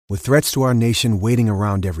With threats to our nation waiting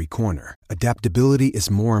around every corner, adaptability is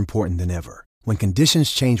more important than ever. When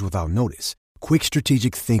conditions change without notice, quick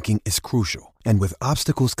strategic thinking is crucial. And with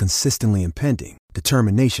obstacles consistently impending,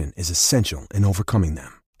 determination is essential in overcoming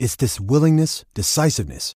them. It's this willingness,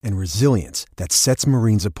 decisiveness, and resilience that sets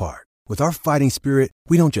Marines apart. With our fighting spirit,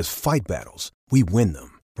 we don't just fight battles, we win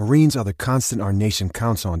them. Marines are the constant our nation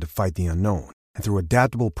counts on to fight the unknown. And through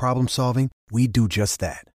adaptable problem solving, we do just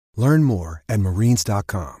that. Learn more at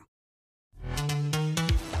marines.com.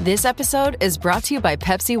 This episode is brought to you by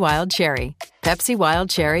Pepsi Wild Cherry. Pepsi Wild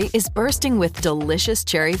Cherry is bursting with delicious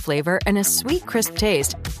cherry flavor and a sweet, crisp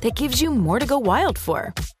taste that gives you more to go wild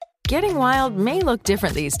for. Getting wild may look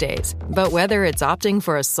different these days, but whether it's opting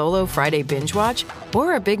for a solo Friday binge watch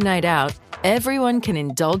or a big night out, everyone can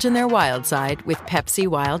indulge in their wild side with Pepsi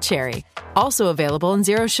Wild Cherry. Also available in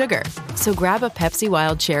Zero Sugar. So grab a Pepsi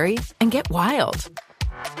Wild Cherry and get wild.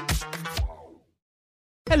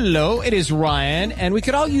 Hello, it is Ryan, and we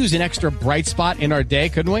could all use an extra bright spot in our day,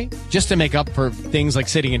 couldn't we? Just to make up for things like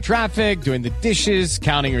sitting in traffic, doing the dishes,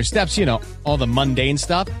 counting your steps, you know, all the mundane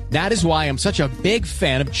stuff. That is why I'm such a big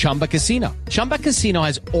fan of Chumba Casino. Chumba Casino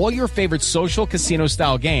has all your favorite social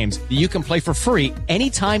casino-style games that you can play for free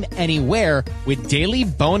anytime, anywhere with daily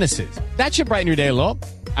bonuses. That should brighten your day a little.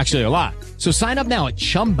 Actually, a lot. So sign up now at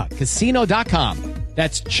ChumbaCasino.com.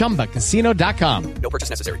 That's ChumbaCasino.com. No purchase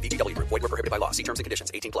necessary. VGW Group. Void where prohibited by law. See terms and conditions.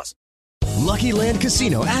 18+. Lucky Land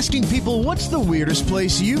Casino, asking people, what's the weirdest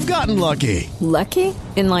place you've gotten lucky? Lucky?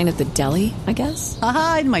 In line at the deli, I guess?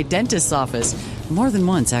 Aha, in my dentist's office. More than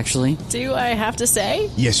once, actually. Do I have to say?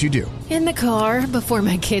 Yes, you do. In the car before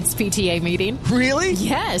my kids' PTA meeting. Really?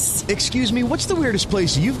 Yes. Excuse me, what's the weirdest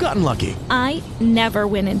place you've gotten lucky? I never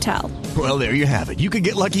win and tell. Well, there you have it. You can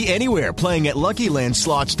get lucky anywhere, playing at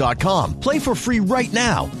LuckyLandSlots.com. Play for free right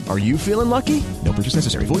now. Are you feeling lucky? No purchase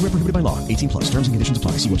necessary. Void where prohibited by law. 18+. Terms and conditions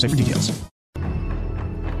apply. See website for details.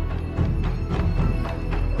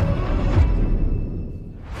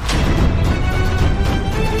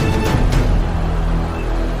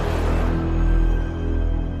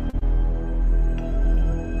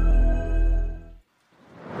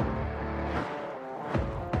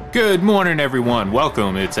 Good morning, everyone.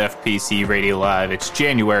 Welcome. It's FPC Radio Live. It's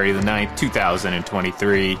January the 9th,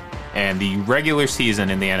 2023, and the regular season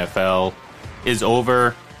in the NFL is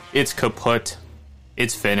over. It's kaput.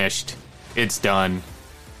 It's finished. It's done.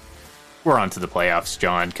 We're on to the playoffs,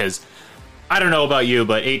 John, because I don't know about you,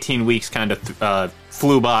 but 18 weeks kind of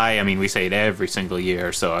flew by. I mean, we say it every single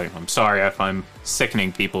year, so I'm sorry if I'm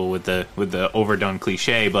sickening people with the overdone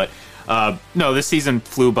cliche, but no, this season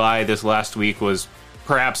flew by. This last week was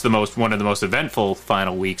perhaps one of the most eventful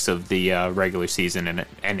final weeks of the regular season in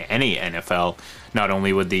any NFL, not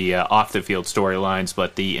only with the off-the-field storylines,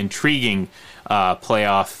 but the intriguing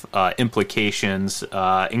playoff implications,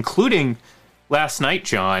 including last night,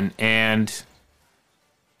 John. And,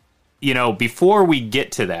 you know, before we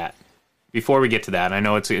get to that, I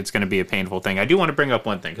know it's going to be a painful thing. I do want to bring up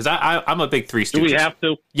one thing, because I'm a big Three Stooges. Do we have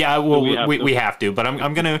to? Yeah, well, we have to, but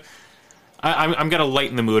I'm going to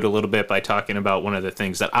lighten the mood a little bit by talking about one of the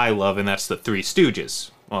things that I love, and that's the Three Stooges.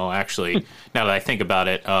 Well, actually, now that I think about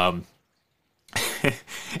it,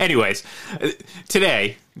 anyways,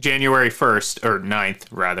 today, January 1st, or 9th,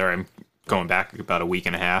 rather, I'm going back about a week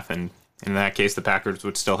and a half, and in that case, the Packers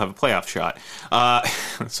would still have a playoff shot.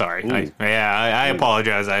 Sorry. I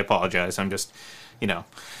apologize. I'm just,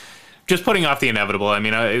 just putting off the inevitable. I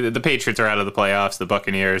mean, the Patriots are out of the playoffs. The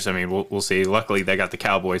Buccaneers, I mean, we'll see. Luckily, they got the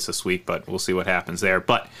Cowboys this week, but we'll see what happens there.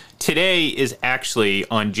 But today is actually,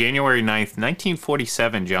 on January 9th,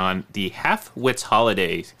 1947, John, the Half-Wits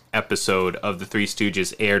Holiday episode of The Three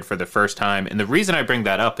Stooges aired for the first time. And the reason I bring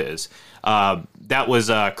that up is that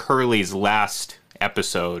was Curly's last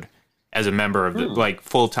episode as a member of the,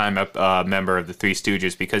 full-time member of The Three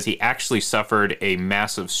Stooges, because he actually suffered a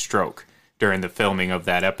massive stroke during the filming of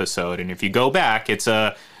that episode. And if you go back, it's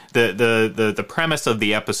the premise of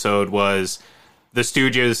the episode was the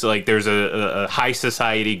Stooges, there's a high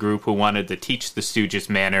society group who wanted to teach the Stooges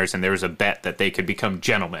manners, and there was a bet that they could become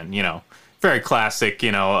gentlemen. Very classic, a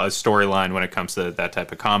storyline when it comes to that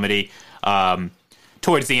type of comedy.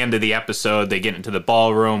 Towards the end of the episode, they get into the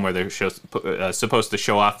ballroom where they're supposed to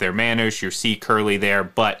show off their manners. You see Curly there,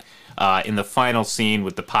 but in the final scene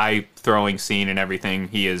with the pie throwing scene and everything,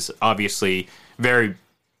 he is obviously very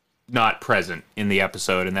not present in the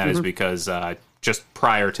episode, and that is because just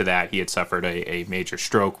prior to that, he had suffered a major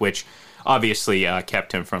stroke, which obviously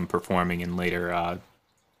kept him from performing and later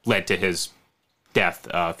led to his death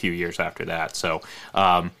a few years after that. So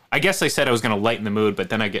I guess I said I was going to lighten the mood, but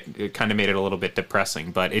then it kind of made it a little bit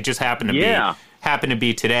depressing. But it just happened to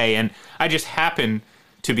be today, and I just happened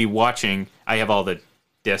to be watching. I have all the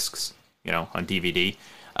discs, on DVD.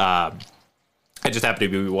 I just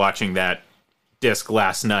happened to be watching that disc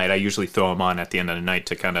last night. I usually throw them on at the end of the night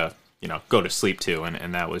to kind of, go to sleep to,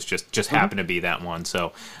 and that was just happened to be that one.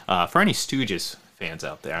 So for any Stooges fans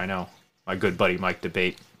out there, I know my good buddy Mike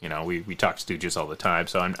Debate, we talk Stooges all the time,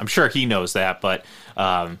 so I'm sure he knows that, but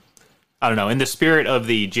I don't know. In the spirit of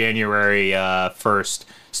the January 1st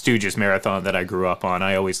Stooges marathon that I grew up on,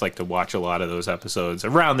 I always like to watch a lot of those episodes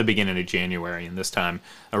around the beginning of January, and this time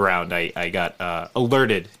around I got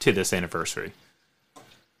alerted to this anniversary.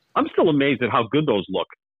 I'm still amazed at how good those look,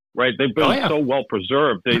 right? They've been so well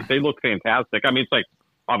preserved. They look fantastic. I mean, it's like,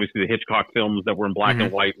 obviously, the Hitchcock films that were in black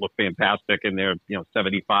and white look fantastic, and they're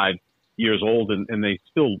 75 years old, and they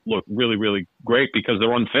still look really, really great because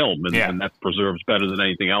they're on film, and that preserves better than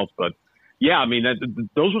anything else. But yeah, I mean,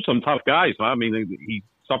 those were some tough guys. I mean, he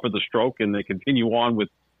suffered the stroke, and they continue on with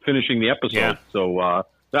finishing the episode. Yeah. So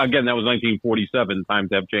again, that was 1947. Times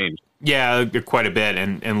have changed. Yeah, quite a bit.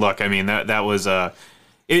 And look, I mean, that was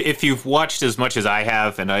if you've watched as much as I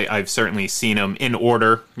have, and I've certainly seen them in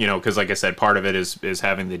order, because like I said, part of it is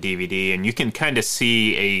having the DVD, and you can kind of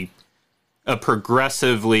see a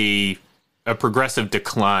progressive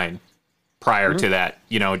decline prior to that,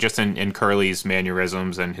 just in Curly's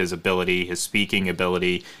mannerisms and his ability, his speaking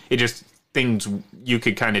ability. It just things you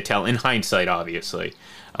could kind of tell in hindsight, obviously,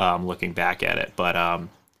 looking back at it. But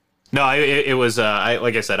no, it was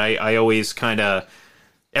like I said, I always kind of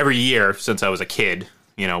every year since I was a kid,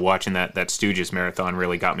 watching that Stooges marathon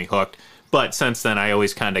really got me hooked. But since then, I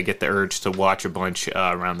always kind of get the urge to watch a bunch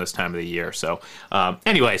around this time of the year. So,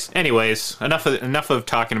 anyways, enough of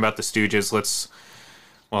talking about the Stooges.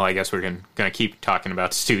 Well, I guess we're gonna keep talking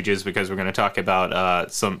about Stooges because we're gonna talk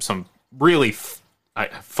about some really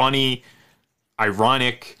funny,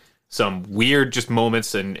 ironic, some weird just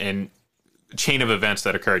moments and chain of events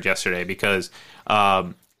that occurred yesterday. Because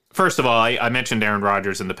first of all, I mentioned Aaron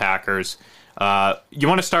Rodgers and the Packers. You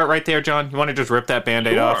want to start right there, John? You want to just rip that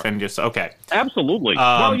Band-Aid off and just okay? Absolutely.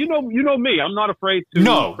 Well, you know me. I'm not afraid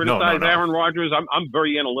to criticize Aaron Rodgers. I'm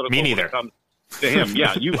very analytical. Me neither. When it comes to him,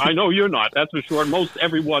 yeah. I know you're not. That's for sure. Most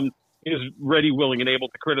everyone is ready, willing, and able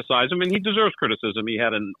to criticize him, and he deserves criticism. He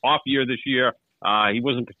had an off year this year. He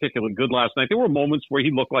wasn't particularly good last night. There were moments where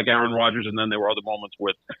he looked like Aaron Rodgers, and then there were other moments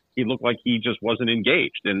where he looked like he just wasn't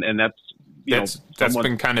engaged, and that's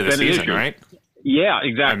been kind of the season, right? Yeah,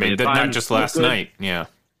 exactly. I mean, not just last night. Yeah.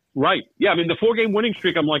 Right. Yeah, I mean, the 4-game winning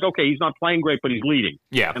streak, I'm like, okay, he's not playing great, but he's leading.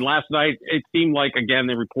 Yeah. And last night, it seemed like, again,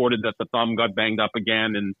 they reported that the thumb got banged up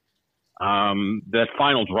again, and that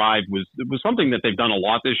final drive was something that they've done a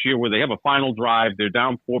lot this year, where they have a final drive, they're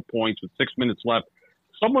down 4 points with 6 minutes left.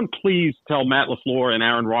 Someone please tell Matt LaFleur and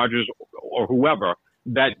Aaron Rodgers or whoever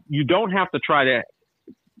that you don't have to try to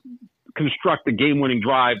construct the game-winning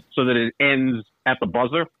drive so that it ends at the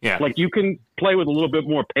buzzer. Yeah. Like, you can play with a little bit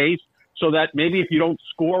more pace so that maybe if you don't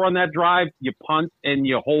score on that drive, you punt and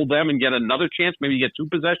you hold them and get another chance. Maybe you get 2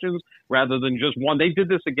 possessions rather than just one. They did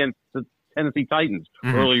this against the Tennessee Titans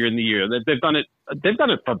earlier in the year. They've done it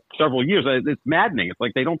for several years. It's maddening. It's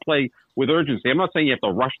like they don't play with urgency. I'm not saying you have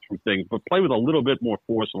to rush through things, but play with a little bit more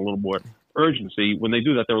force and a little more urgency. When they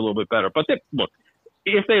do that, they're a little bit better. But look,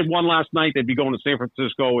 if they had won last night, they'd be going to San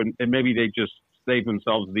Francisco, and maybe they just save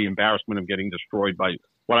themselves the embarrassment of getting destroyed by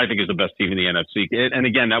what I think is the best team in the NFC. And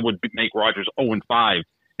again, that would make Rodgers 0-5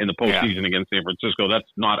 in the postseason against San Francisco. That's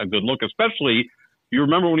not a good look, especially you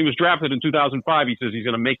remember when he was drafted in 2005, he says he's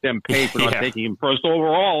going to make them pay for not taking him first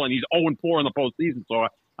overall, and he's 0-4 in the postseason. So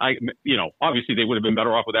obviously they would have been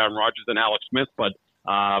better off with Aaron Rodgers than Alex Smith, but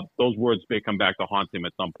those words may come back to haunt him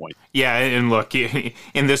at some point. Yeah, and look, in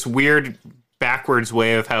this weird backwards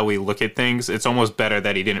way of how we look at things, it's almost better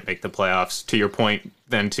that he didn't make the playoffs, to your point,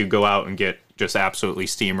 than to go out and get just absolutely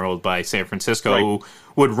steamrolled by San Francisco, who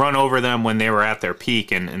would run over them when they were at their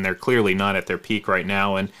peak, and they're clearly not at their peak right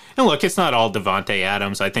now. And look, it's not all Davante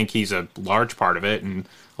Adams. I think he's a large part of it, and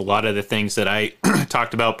a lot of the things that I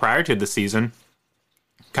talked about prior to the season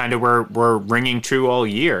kind of were ringing true all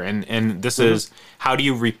year. And this is, how do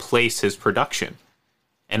you replace his production?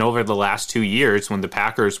 And over the last 2 years, when the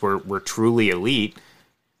Packers were truly elite,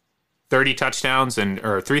 30 touchdowns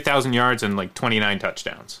or 3,000 yards and like 29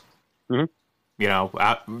 touchdowns. Mm-hmm.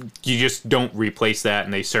 You just don't replace that,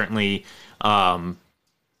 and they certainly. And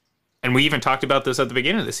we even talked about this at the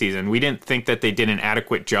beginning of the season. We didn't think that they did an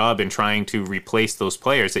adequate job in trying to replace those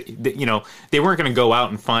players. They weren't going to go out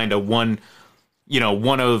and find a one-to-one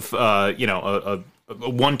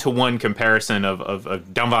comparison of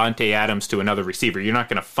Davante Adams to another receiver. You're not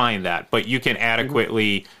going to find that, but you can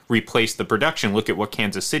adequately replace the production. Look at what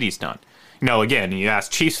Kansas City's done. Again, you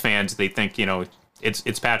ask Chiefs fans, they think,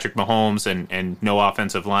 it's Patrick Mahomes and no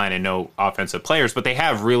offensive line and no offensive players, but they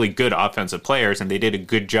have really good offensive players, and they did a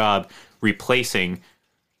good job replacing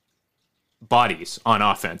bodies on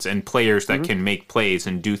offense and players that can make plays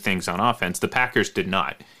and do things on offense. The Packers did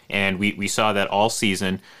not. And we saw that all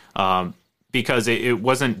season because it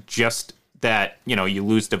wasn't just that, you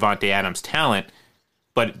lose Devontae Adams' talent,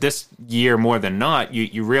 but this year more than not,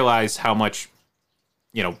 you realize how much,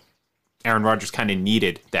 Aaron Rodgers kind of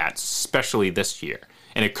needed that, especially this year.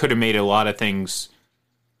 And it could have made a lot of things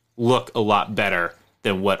look a lot better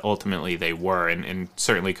than what ultimately they were, and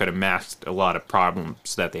certainly could have masked a lot of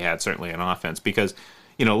problems that they had, certainly on offense. Because,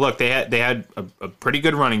 look, they had a pretty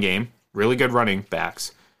good running game, really good running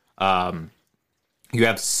backs. You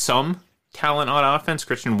have some talent on offense.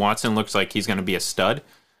 Christian Watson looks like he's going to be a stud,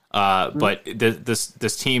 but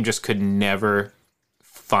this team just could never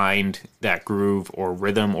find that groove or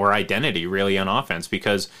rhythm or identity really on offense.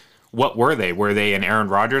 Because what were they? Were they an Aaron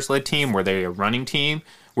Rodgers-led team? Were they a running team?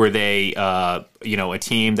 Were they, a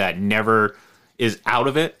team that never is out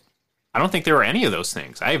of it? I don't think there were any of those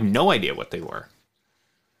things. I have no idea what they were.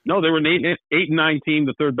 No, they were an 8-9 team,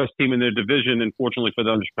 the third best team in their division, and fortunately for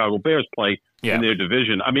them, the Chicago Bears play in their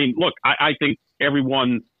division. I mean, look, I think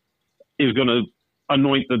everyone is going to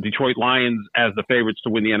anoint the Detroit Lions as the favorites to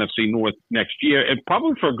win the NFC North next year, and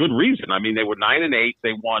probably for a good reason. I mean, they were 9-8.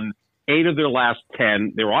 They won 8 of their last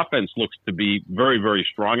 10. Their offense looks to be very, very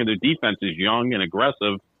strong, and their defense is young and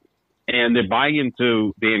aggressive, and they're buying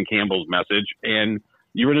into Dan Campbell's message. And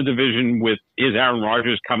you're in a division with, is Aaron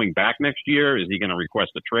Rodgers coming back next year? Is he going to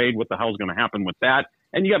request a trade? What the hell is going to happen with that?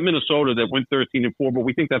 And you got Minnesota that went 13-4, but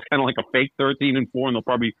we think that's kind of like a fake 13-4, and they'll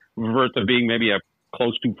probably revert to being maybe a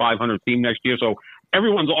close to 500 team next year. So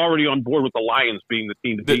everyone's already on board with the Lions being the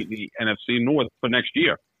team to beat the NFC North for next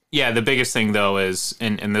year. Yeah, the biggest thing, though, is,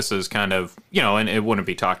 and this is kind of, and it wouldn't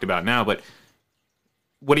be talked about now, but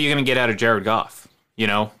what are you going to get out of Jared Goff?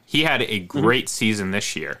 He had a great season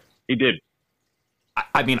this year. He did.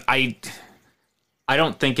 I mean, I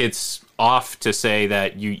don't think it's off to say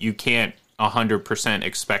that you can't 100%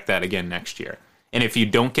 expect that again next year. And if you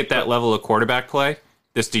don't get that level of quarterback play,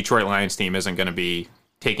 this Detroit Lions team isn't going to be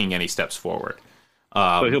taking any steps forward.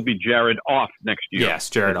 So he'll be Jared off next year. Yes,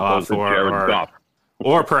 Jared off Jared Goff.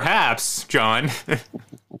 Or perhaps, John,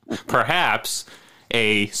 perhaps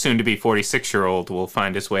a soon-to-be 46-year-old will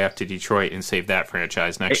find his way up to Detroit and save that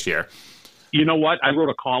franchise next year. You know what? I wrote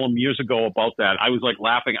a column years ago about that. I was like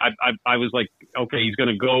laughing. I was like, okay, he's going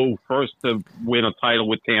to go first to win a title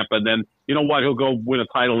with Tampa, and then you know what? He'll go win a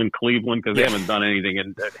title in Cleveland because they haven't done anything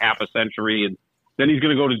in half a century, and then he's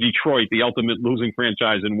going to go to Detroit, the ultimate losing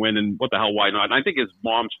franchise, and win. And what the hell? Why not? And I think his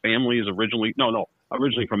mom's family is originally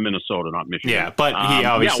from Minnesota, not Michigan. Yeah, but he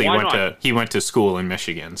obviously went to school in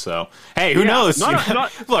Michigan. So hey, who knows?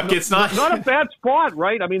 Look, it's not a bad spot,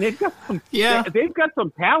 right? I mean, they've got some. Yeah, they've got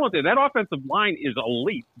some talent there. That offensive line is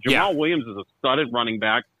elite. Jamal Williams is a studded running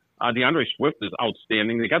back. DeAndre Swift is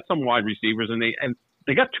outstanding. They got some wide receivers, and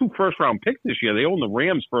they got 2 first-round picks this year. They own the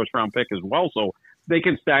Rams' first-round pick as well, so they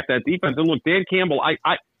can stack that defense. And look, Dan Campbell.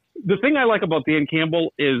 The thing I like about Dan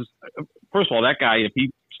Campbell is, first of all, that guy, if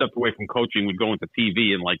he stepped away from coaching, would go into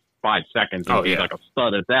TV in like 5 seconds and be like a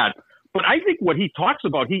stud at that. But I think what he talks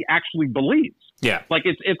about, he actually believes. Yeah, like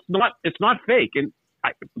it's not fake, and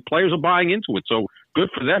players are buying into it. So good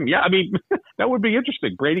for them. Yeah, I mean that would be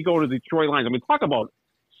interesting. Brady going to the Detroit Lions. I mean, talk about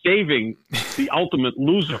saving the ultimate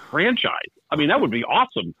loser franchise. I mean, that would be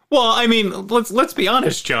awesome. Well, I mean, let's be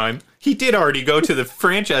honest, John. He did already go to the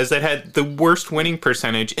franchise that had the worst winning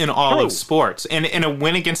percentage in all of sports, and a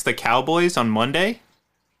win against the Cowboys on Monday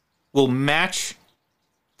will match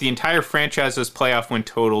the entire franchise's playoff win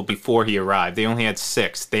total before he arrived. They only had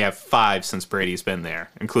 6. They have 5 since Brady's been there,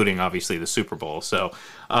 including, obviously, the Super Bowl. So,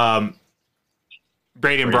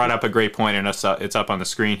 Braden brought up a great point, and it's up on the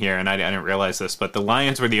screen here, and I didn't realize this, but the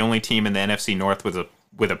Lions were the only team in the NFC North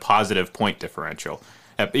with a positive point differential,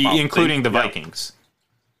 including the Vikings.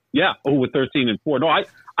 Yeah, with 13-4. No, I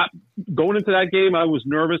going into that game, I was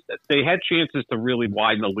nervous. They had chances to really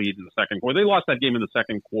widen the lead in the second quarter. They lost that game in the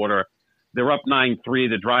second quarter. They're up 9-3.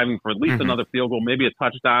 They're driving for at least another field goal, maybe a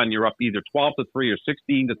touchdown. You're up either 12-3 or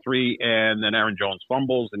 16-3, and then Aaron Jones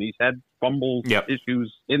fumbles, and he's had fumble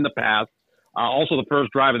issues in the past. Also, the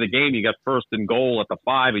first drive of the game, you got 1st and goal at the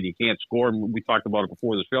 5, and you can't score. And we talked about it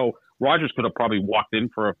before the show. Rodgers could have probably walked in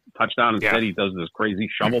for a touchdown. Instead, he does this crazy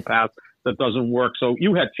shovel pass that doesn't work. So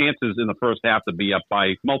you had chances in the first half to be up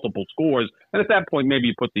by multiple scores. And at that point, maybe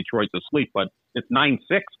you put Detroit to sleep. But it's 9-6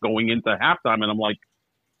 going into halftime, and I'm like,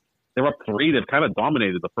 they're up 3. They've kind of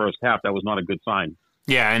dominated the first half. That was not a good sign.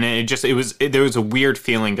 Yeah, and there was a weird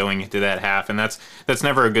feeling going into that half, and that's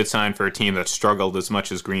never a good sign for a team that's struggled as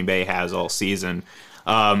much as Green Bay has all season.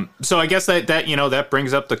 So I guess that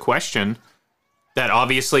brings up the question that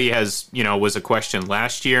obviously was a question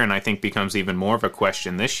last year, and I think becomes even more of a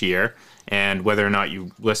question this year. And whether or not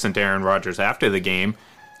you listened to Aaron Rodgers after the game,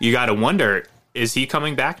 you got to wonder: is he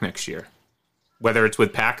coming back next year? Whether it's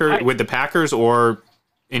with the Packers or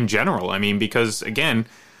in general. I mean, because again,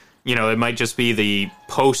 it might just be the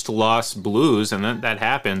post-loss blues, and that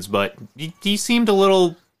happens. But he seemed a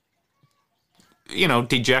little,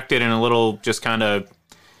 dejected and a little just kind of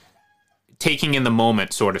taking in the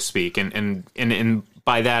moment, so to speak. And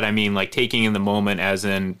by that, I mean like taking in the moment as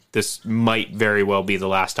in this might very well be the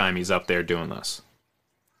last time he's up there doing this.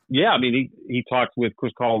 Yeah, I mean, he talked with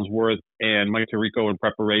Chris Collinsworth and Mike Tirico in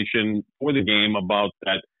preparation for the game about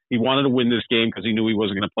that. He wanted to win this game because he knew he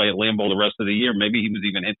wasn't going to play at Lambeau the rest of the year. Maybe he was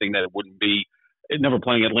even hinting that it wouldn't be never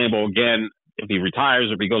playing at Lambeau again if he retires,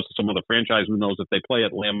 if he goes to some other franchise. Who knows if they play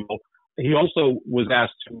at Lambeau? He also was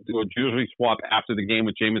asked to do a jersey swap after the game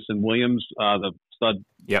with Jameson Williams, the stud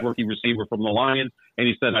rookie receiver from the Lions, and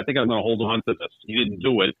he said, "I think I'm going to hold on to this." He didn't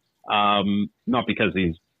do it, not because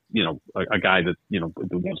he's a guy that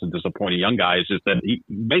wants to disappoint a young guy. It's just that he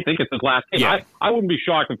may think it's his last game. Yeah. I wouldn't be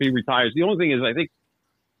shocked if he retires. The only thing is, I think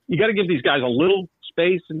you got to give these guys a little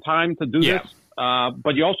space and time to do this,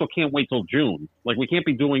 but you also can't wait till June. Like, we can't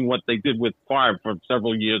be doing what they did with Favre for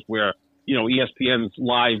several years where, ESPN's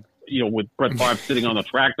live, with Brett Favre sitting on the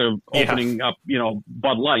tractor opening up,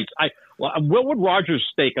 Bud Lights. What would Rodgers'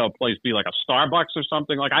 stakeout place be, like a Starbucks or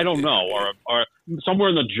something? Like, I don't know, or somewhere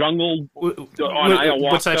in the jungle on ayahuasca.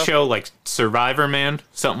 What's that show, like Survivor Man?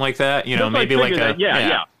 Something like that? Maybe like a...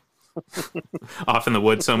 Yeah. Off in the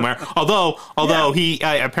woods somewhere. Although he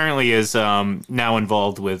apparently is now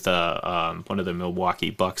involved with one of the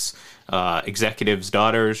Milwaukee Bucks executives'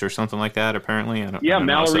 daughters or something like that. Apparently, I don't know.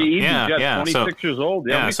 Mallory Easy, 26 years old.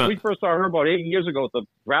 We first saw her about 8 years ago at the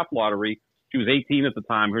draft lottery. She was 18 at the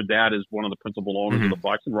time. Her dad is one of the principal owners of the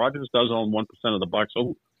Bucks, and Rodgers does own 1% of the Bucks.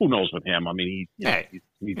 So who knows with him? I mean, he's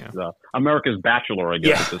America's Bachelor, I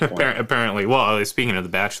guess, at this point. Apparently. Well, speaking of The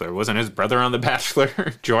Bachelor, wasn't his brother on The Bachelor,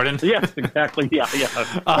 Jordan? Yes, exactly. Yeah.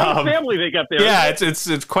 Family they got there. Yeah,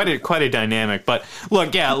 it's quite a dynamic. But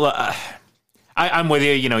look, I'm with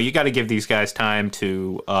you. You got to give these guys time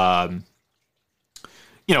to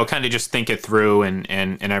kind of just think it through and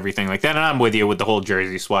everything like that. And I'm with you with the whole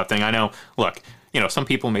jersey swap thing. I know, look, some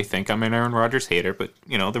people may think I'm an Aaron Rodgers hater, but,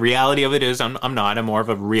 the reality of it is I'm not. I'm more of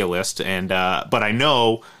a realist. And but I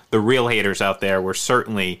know the real haters out there were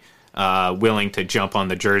certainly willing to jump on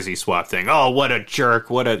the jersey swap thing. Oh, what a jerk.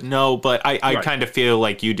 No, but I kind of feel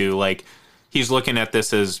like you do. Like, he's looking at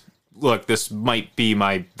this as, look, this might be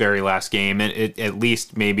my very last game, and at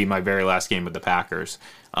least maybe my very last game with the Packers.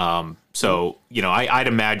 So, I'd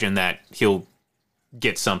imagine that he'll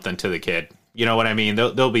get something to the kid. You know what I mean?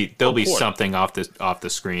 There'll be something off the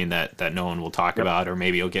screen that no one will talk about, or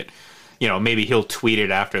maybe he'll get, maybe he'll tweet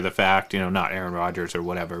it after the fact, not Aaron Rodgers or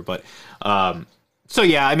whatever. But, so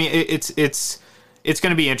yeah, I mean, it's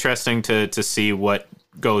going to be interesting to see what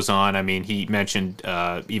goes on. I mean, he mentioned,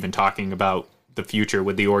 even talking about the future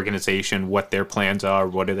with the organization, what their plans are,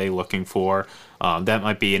 what are they looking for. That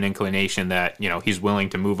might be an inclination that, he's willing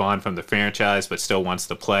to move on from the franchise, but still wants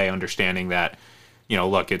to play, understanding that,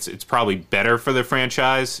 look, it's probably better for the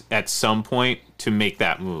franchise at some point to make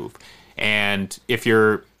that move. And if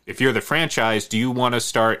you're the franchise, do you want to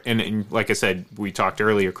start, and like I said, we talked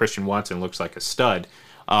earlier, Christian Watson looks like a stud.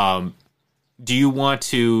 Do you want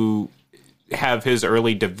to have his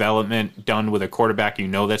early development done with a quarterback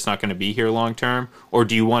that's not going to be here long term, or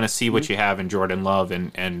do you want to see what you have in Jordan Love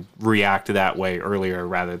and react that way earlier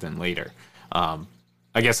rather than later?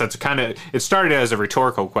 I guess that's it started as a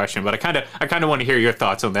rhetorical question, but I kind of want to hear your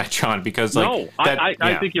thoughts on that, John, because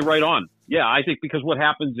I think you're right on. Yeah, I think because what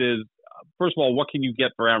happens is, first of all, what can you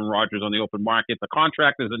get for Aaron Rodgers on the open market? The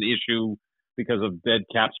contract is an issue because of dead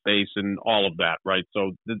cap space and all of that, right?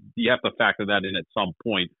 So you have to factor that in at some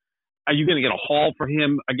point. Are you going to get a haul for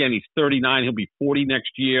him? Again, he's 39. He'll be 40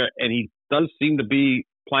 next year, and he does seem to be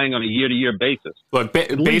playing on a year-to-year basis. Look,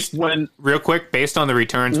 real quick, based on the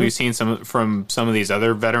returns we've seen from some of these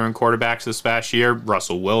other veteran quarterbacks this past year,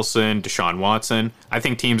 Russell Wilson, Deshaun Watson, I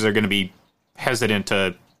think teams are going to be hesitant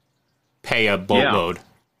to pay a boatload.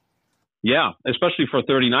 Yeah, especially for a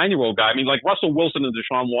 39-year-old guy. I mean, like Russell Wilson and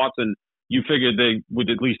Deshaun Watson, you figured they would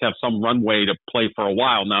at least have some runway to play for a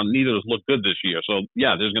while. Now, neither has looked good this year. So,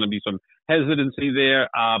 yeah, there's going to be some hesitancy there.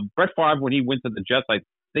 Brett Favre, when he went to the Jets, I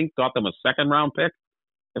think got them a second-round pick,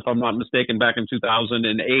 if I'm not mistaken, back in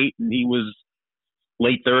 2008. And he was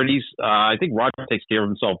late 30s. I think Roger takes care of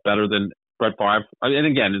himself better than Brett Favre. And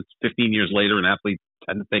again, it's 15 years later, and athletes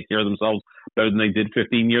tend to take care of themselves better than they did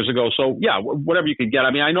 15 years ago. So, yeah, whatever you could get. I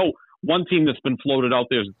mean, I know one team that's been floated out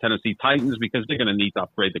there is the Tennessee Titans because they're going to need to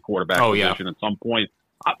upgrade the quarterback position at some point.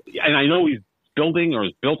 And I know he's building or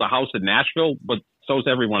has built a house in Nashville, but so is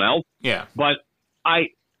everyone else. Yeah. But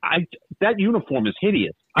that uniform is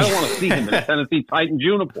hideous. I don't want to see him in a Tennessee Titans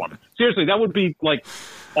uniform. Seriously, that would be like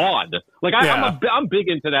odd. Like I'm big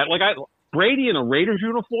into that. Like Brady in a Raiders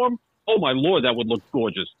uniform. Oh my Lord, that would look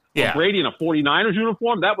gorgeous. Yeah. Brady in a 49ers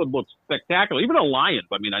uniform, that would look spectacular. Even a Lions.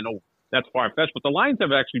 I mean, I know that's far-fetched, but the Lions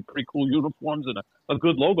have actually pretty cool uniforms and a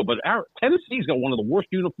good logo. But Tennessee's got one of the worst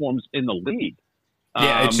uniforms in the league.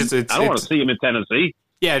 Yeah, I don't want to see him in Tennessee.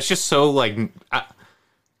 Yeah, it's just so like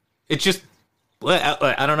it's just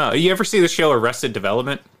I don't know. You ever see the show Arrested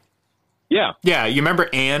Development? Yeah. Yeah, you remember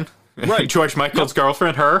Anne? Right. George Michael's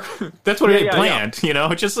girlfriend, her? That's what they planned, you know?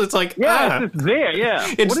 It's like, it's there,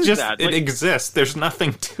 yeah. It's what is just, that? it exists. There's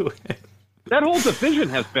nothing to it. That whole division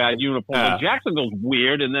has bad uniforms. Jacksonville's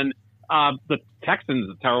weird, and then the Texans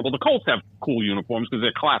are terrible. The Colts have cool uniforms because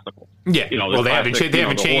they're classical. Yeah, you know, well, they classic,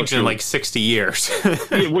 haven't changed in like 60 years.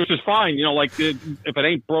 Which is fine. You know, like if it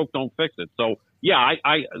ain't broke, don't fix it. So, yeah,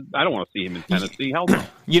 I don't want to see him in Tennessee. Hell no.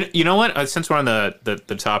 You know what? Since we're on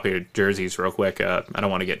the topic of jerseys real quick, I don't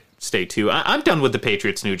want to stay too. I'm done with the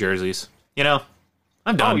Patriots' new jerseys. You know?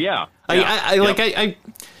 I'm done. Oh, yeah. I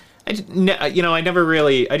never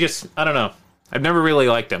really, I don't know. I've never really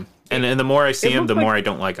liked them. And the more I see them, the more I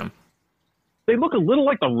don't like them. They look a little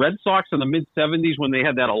like the Red Sox in the mid-'70s when they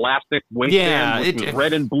had that elastic waistband, which was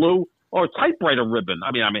red and blue, or typewriter ribbon.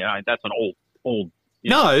 I mean, that's an old.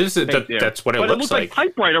 That's what it looks like.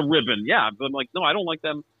 Typewriter ribbon, yeah. But I'm like, no, I don't like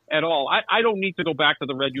them at all. I don't need to go back to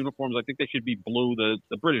the red uniforms. I think they should be blue.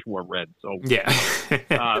 The British wore red, so yeah.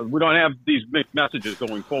 We don't have these mixed messages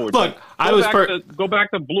going forward. Look, go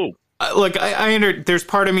back to blue. Look, there's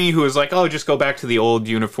part of me who is like, oh, just go back to the old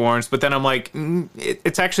uniforms. But then I'm like,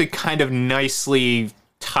 it's actually kind of nicely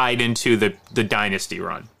tied into the dynasty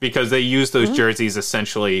run because they use those jerseys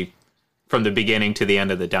essentially from the beginning to the end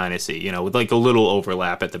of the dynasty, you know, with like a little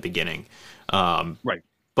overlap at the beginning. Right.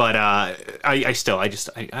 But I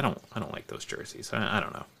don't like those jerseys. I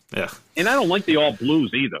don't know. Yeah. And I don't like the all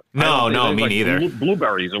blues either. No, me neither.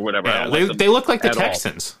 Blueberries or whatever. Yeah, they look like the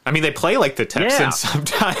Texans. I mean, they play like the Texans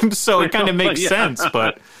sometimes, so it kind of makes sense.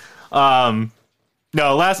 But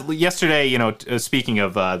yesterday, you know, speaking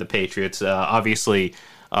of the Patriots, obviously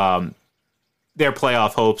their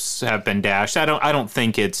playoff hopes have been dashed. I don't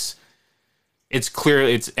think it's clear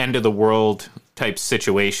it's end of the world type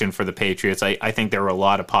situation for the Patriots. I think there were a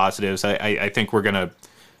lot of positives. I think we're gonna,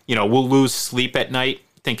 you know, we'll lose sleep at night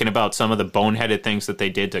thinking about some of the boneheaded things that they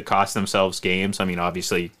did to cost themselves games. I mean,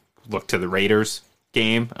 obviously, look to the Raiders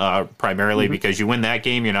game primarily because you win that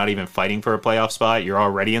game, you're not even fighting for a playoff spot. You're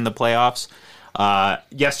already in the playoffs.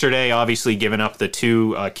 Yesterday, obviously, giving up the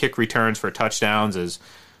 2 kick returns for touchdowns is,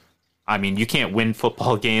 I mean, you can't win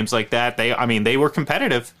football games like that. They were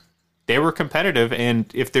competitive. They were competitive, and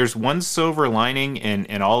if there's one silver lining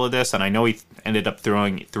in all of this, and I know he ended up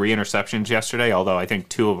throwing 3 interceptions yesterday, although I think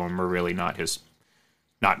 2 of them were really not his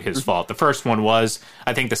fault. The first one was,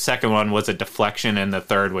 I think the second one was a deflection, and the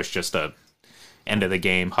third was just a end of the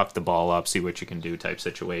game, huck the ball up, see what you can do type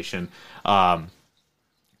situation.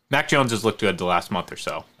 Mac Jones has looked good the last month or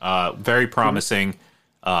so. Very promising,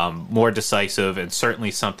 more decisive, and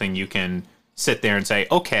certainly something you can sit there and say,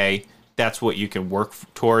 okay, that's what you can work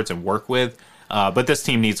towards and work with. But this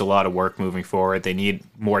team needs a lot of work moving forward. They need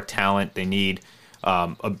more talent. They need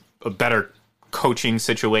a better coaching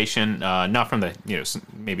situation, not from the, you know,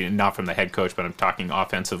 maybe not from the head coach, but I'm talking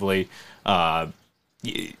offensively.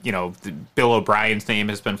 You know, Bill O'Brien's name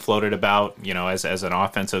has been floated about, you know, as an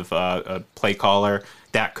offensive play caller.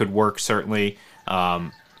 That could work, certainly.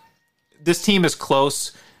 This team is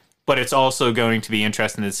close, but it's also going to be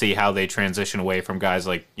interesting to see how they transition away from guys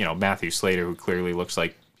like, you know, Matthew Slater, who clearly looks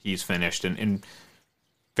like he's finished, and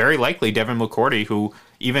very likely Devin McCourty, who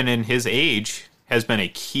even in his age has been a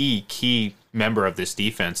key member of this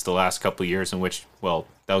defense the last couple of years, in which, well,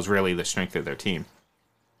 that was really the strength of their team.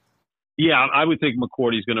 Yeah, I would think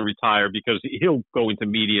McCourty's going to retire because he'll go into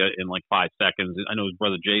media in like 5 seconds. I know his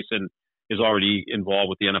brother Jason is already involved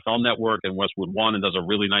with the NFL Network and Westwood One and does a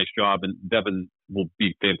really nice job. And Devin will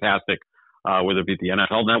be fantastic, whether it be at the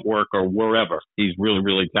NFL Network or wherever. He's really,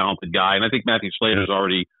 really talented guy. And I think Matthew Slater's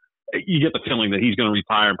already, you get the feeling that he's going to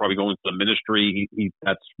retire and probably go into the ministry.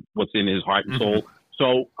 That's what's in his heart and soul.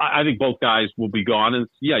 So I think both guys will be gone. And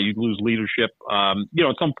yeah, you'd lose leadership. You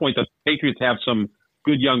know, at some point the Patriots have some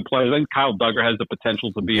good young players. I think Kyle Duggar has the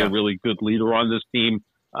potential to be a really good leader on this team.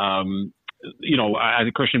 I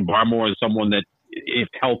think Christian Barmore is someone that, if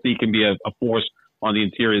healthy, can be a force on the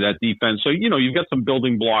interior of that defense. So, you've got some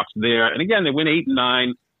building blocks there. And again, they win 8 and 9,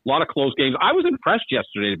 a lot of close games. I was impressed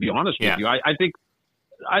yesterday, to be honest with you. I think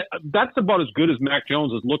that's about as good as Mac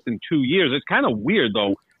Jones has looked in 2 years. It's kind of weird,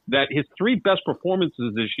 though, that his 3 best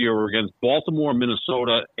performances this year were against Baltimore,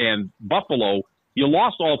 Minnesota, and Buffalo. You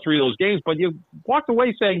lost all 3 of those games, but you walked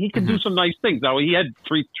away saying he can do some nice things. Now, he had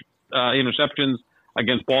 3 interceptions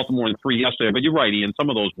against Baltimore and 3 yesterday, but you're right, Ian. Some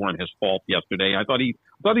of those weren't his fault yesterday. I thought he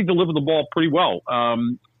delivered the ball pretty well.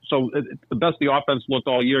 So it's the best the offense looked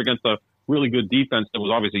all year against a really good defense that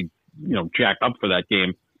was obviously, jacked up for that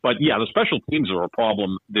game. But yeah, the special teams are a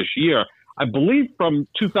problem this year. I believe from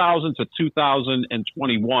 2000 to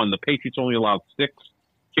 2021, the Patriots only allowed 6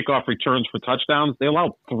 kickoff returns for touchdowns. They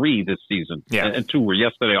allowed 3 this season, and 2 were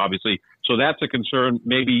yesterday, obviously. So that's a concern.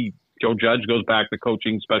 Maybe Joe Judge goes back to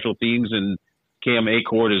coaching special teams, and Cam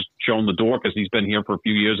Achord has shown the door because he's been here for a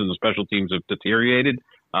few years and the special teams have deteriorated.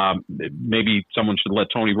 Maybe someone should let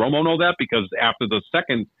Tony Romo know that, because after the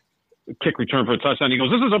second kick return for a touchdown, he goes,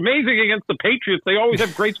 "This is amazing against the Patriots. They always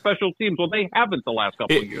have great special teams." Well, they haven't the last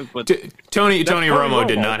couple of years. But Tony Romo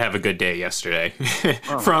did not have a good day yesterday.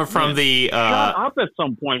 from the shut up at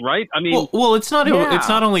some point, right? I mean, well, it's not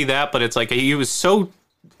only that, but it's like he was so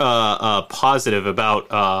positive about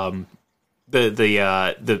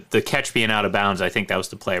the catch being out of bounds. I think that was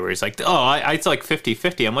the play where he's like, it's like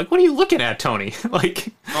 50-50. I'm like, what are you looking at, Tony?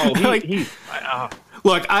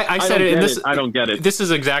 Look, I said it, and this, I don't get it. This is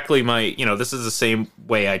exactly my, this is the same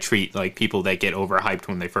way I treat like people that get overhyped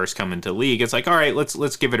when they first come into the league. It's like, all right,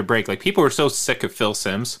 let's give it a break. Like, people are so sick of Phil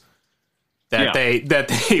Simms that they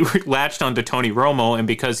latched onto Tony Romo, and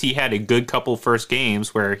because he had a good couple first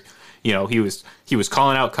games where, he was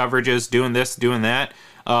calling out coverages, doing this, doing that.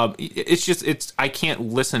 I can't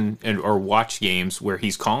listen or watch games where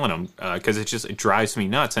he's calling them because it drives me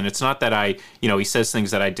nuts. And it's not that he says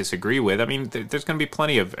things that I disagree with. I mean, there's going to be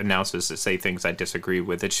plenty of announcers that say things I disagree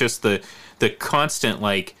with. It's just the constant,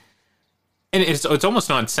 like, and it's almost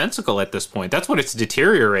nonsensical at this point. That's what it's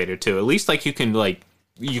deteriorated to. At least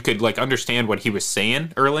you could understand what he was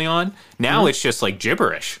saying early on. Now it's just like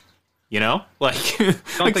gibberish,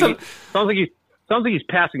 Sounds like he's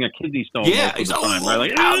passing a kidney stone. Yeah, most of the time, right? Like,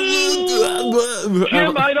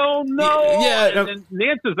 Jim, I don't know. Yeah, and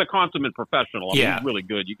Nance is a consummate professional. He's really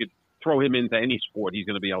good. You could throw him into any sport; he's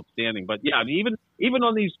going to be outstanding. But yeah, I mean, even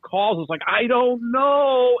on these calls, it's like, I don't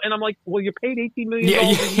know, and I'm like, well, you're paid $18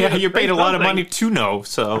 million. Yeah, you're paid a lot of money to know.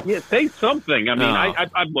 So yeah, say something. I mean,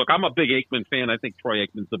 I look, I'm a big Aikman fan. I think Troy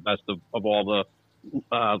Aikman's the best of all the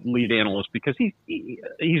lead analysts because he's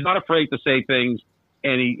not afraid to say things.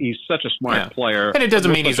 And he's such a smart player, and it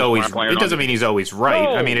doesn't mean he's always. It doesn't mean he's always right.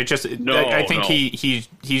 No, I mean, I think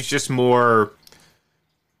he's just more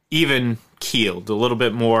even keeled, a little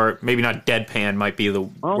bit more. Maybe not deadpan might be the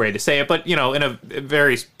way to say it, but in a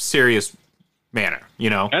very serious manner.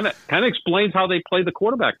 And it kind of explains how they play the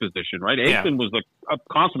quarterback position, right? Aikman was a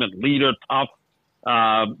consummate leader, tough,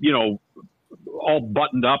 all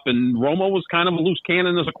buttoned up, and Romo was kind of a loose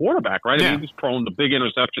cannon as a quarterback, right? I mean, he was prone to big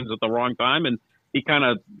interceptions at the wrong time, and he kind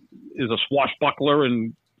of is a swashbuckler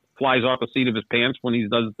and flies off the seat of his pants when he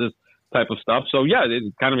does this type of stuff. So, yeah, it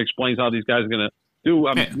kind of explains how these guys are going to do.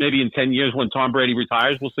 Maybe in 10 years when Tom Brady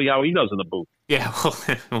retires, we'll see how he does in the booth. Yeah,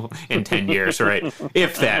 well, in 10 years, right?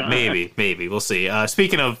 If that, maybe. We'll see.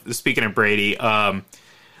 Speaking of Brady,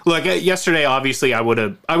 look, yesterday, obviously, I would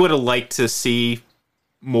have liked to see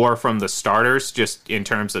more from the starters just in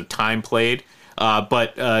terms of time played.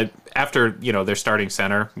 But after, their starting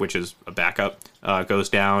center, which is a backup, goes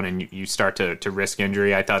down and you start to risk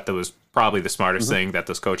injury, I thought that was probably the smartest thing that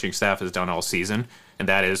this coaching staff has done all season, and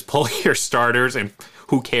that is pull your starters, and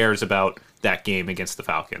who cares about that game against the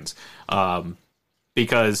Falcons?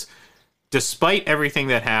 Because despite everything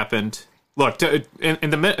that happened, look, in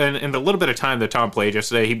the little bit of time that Tom played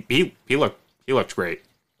yesterday, he looked great.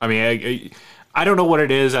 I mean, I don't know what it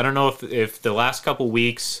is. I don't know if the last couple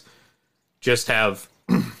weeks just have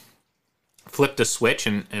flipped a switch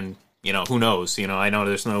and who knows? I know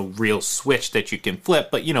there's no real switch that you can flip,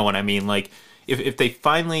 but you know what I mean? Like, if they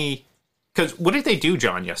finally... Because what did they do,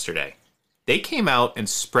 John, yesterday? They came out and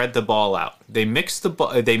spread the ball out. They mixed up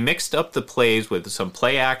the plays with some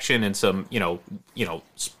play action and some,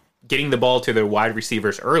 getting the ball to their wide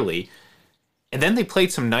receivers early. And then they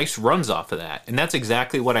played some nice runs off of that. And that's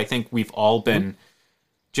exactly what I think we've all been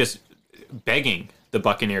just begging the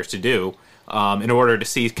Buccaneers to do in order to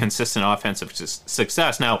see consistent offensive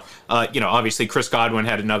success. Now, obviously Chris Godwin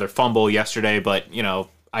had another fumble yesterday, but,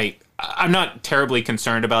 I'm not terribly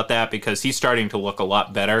concerned about that because he's starting to look a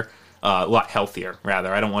lot better, a lot healthier,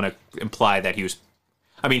 rather. I don't want to imply that he was...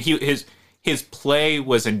 I mean, his play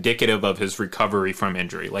was indicative of his recovery from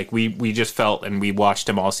injury. Like, we just felt, and we watched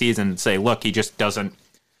him all season, and say, look, he just doesn't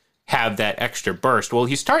have that extra burst. Well,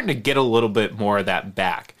 he's starting to get a little bit more of that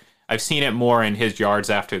back. I've seen it more in his yards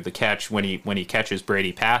after the catch when he catches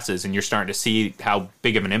Brady passes, and you're starting to see how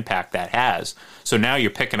big of an impact that has. So now you're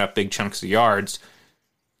picking up big chunks of yards,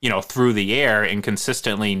 through the air and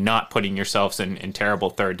consistently not putting yourselves in terrible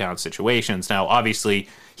third down situations. Now, obviously,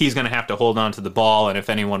 he's going to have to hold on to the ball, and if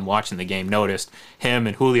anyone watching the game noticed, him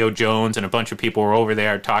and Julio Jones and a bunch of people were over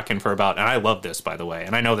there talking for about, and I love this, by the way,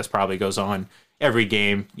 and I know this probably goes on every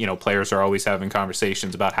game. Players are always having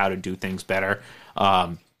conversations about how to do things better.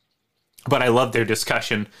 But I love their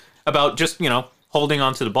discussion about just, holding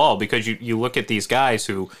on to the ball, because you look at these guys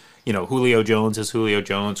who, Julio Jones is Julio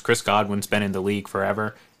Jones, Chris Godwin's been in the league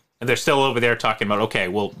forever, and they're still over there talking about, okay,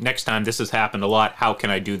 well, next time this has happened a lot, how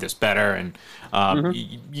can I do this better? And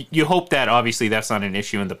you hope that, obviously, that's not an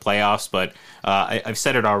issue in the playoffs, but I've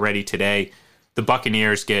said it already today, the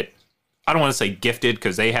Buccaneers get, I don't want to say gifted,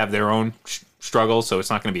 because they have their own struggles, so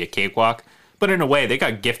it's not going to be a cakewalk, but in a way, they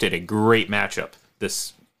got gifted a great matchup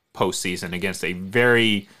this postseason against a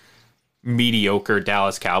very mediocre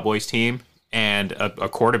Dallas Cowboys team and a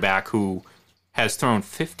quarterback who has thrown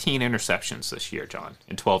 15 interceptions this year, John,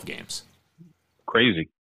 in 12 games. Crazy.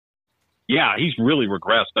 Yeah, he's really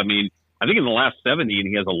regressed. I mean, I think in the last 17,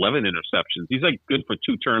 he has 11 interceptions. He's like good for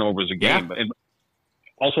 2 turnovers a game, and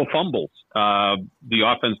also fumbles. The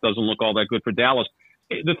offense doesn't look all that good for Dallas.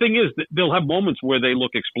 The thing is, they'll have moments where they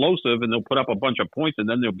look explosive and they'll put up a bunch of points, and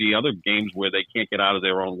then there'll be other games where they can't get out of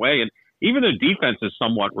their own way. And even their defense is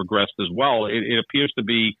somewhat regressed as well. It appears to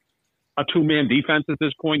be a 2-man defense at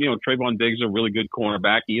this point. Trayvon Diggs is a really good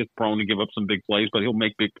cornerback. He is prone to give up some big plays, but he'll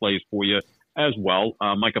make big plays for you as well.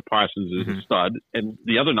 Micah Parsons is a stud, and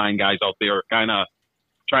the other 9 guys out there are kind of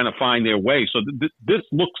trying to find their way. So this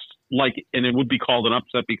looks like, and it would be called an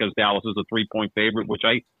upset because Dallas is a 3-point favorite, which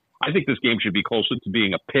I think this game should be closer to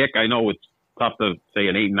being a pick. I know it's tough to say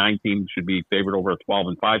an 8-9 team should be favored over a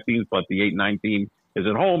 12-5 team, but the 8-9 team is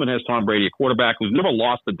at home and has Tom Brady, a quarterback who's never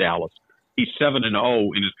lost to Dallas. He's 7-0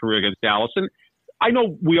 in his career against Dallas. And I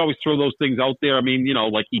know we always throw those things out there. I mean,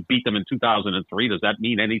 like he beat them in 2003. Does that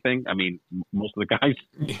mean anything? I mean, most of the guys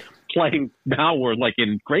playing now were like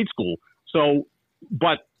in grade school. So,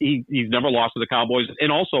 but he's never lost to the Cowboys.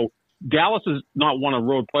 And also, Dallas has not won a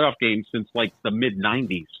road playoff game since like the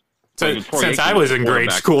mid-90s. Since I was in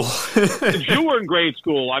grade school. Since you were in grade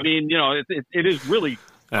school. I mean, it is really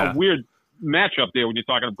a weird matchup there when you're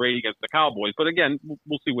talking to Brady against the Cowboys. But again,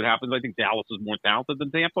 we'll see what happens. I think Dallas is more talented than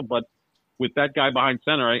Tampa, but with that guy behind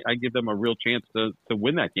center, I give them a real chance to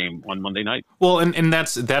win that game on Monday night. Well, and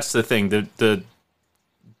that's the thing. The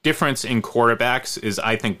difference in quarterbacks is,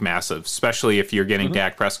 I think, massive, especially if you're getting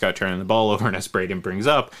Dak Prescott turning the ball over, and as Braden brings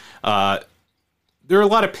up, there are a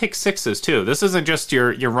lot of pick sixes, too. This isn't just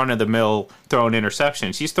your run-of-the-mill throwing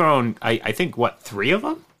interceptions. He's thrown, I think, 3 of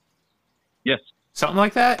them? Yes. Something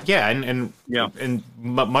like that? Yeah, and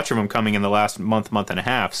much of them coming in the last month and a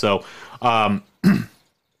half. So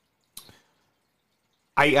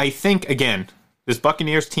I think, again, this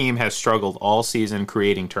Buccaneers team has struggled all season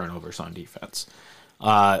creating turnovers on defense.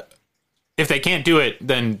 If they can't do it,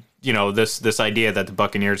 then this idea that the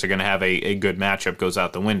Buccaneers are going to have a good matchup goes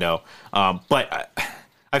out the window. But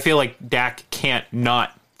I feel like Dak can't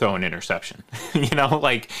not throw an interception.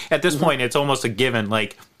 At this point, it's almost a given.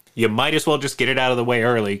 Like, you might as well just get it out of the way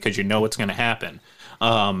early because you know what's going to happen.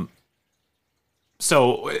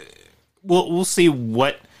 So we'll see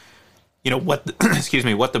what what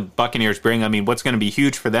the Buccaneers bring. I mean, what's going to be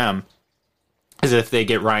huge for them is if they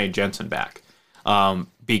get Ryan Jensen back,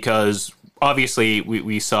 because obviously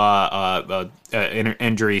we saw an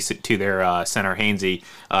injury to their center Hainsey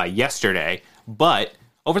yesterday, but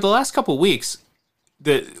over the last couple of weeks,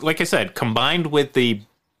 like I said, combined with the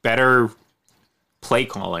better play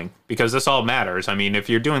calling, because this all matters. I mean, if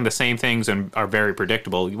you're doing the same things and are very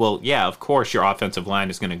predictable, well, yeah, of course your offensive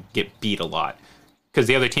line is going to get beat a lot because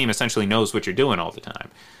the other team essentially knows what you're doing all the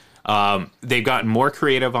time. They've gotten more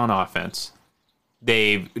creative on offense.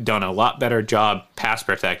 They've done a lot better job pass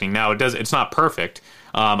protecting. Now, it's not perfect.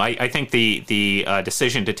 I think the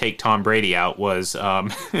decision to take Tom Brady out was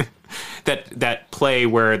that play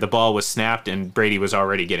where the ball was snapped and Brady was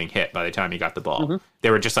already getting hit by the time he got the ball.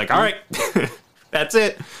 They were just like, all right, that's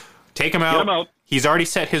it. Take him out. Get him out. He's already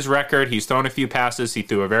set his record. He's thrown a few passes. He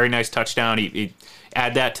threw a very nice touchdown. He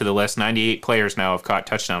add that to the list. 98 players now have caught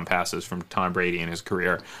touchdown passes from Tom Brady in his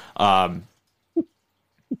career.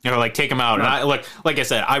 You know, like take him out. And like I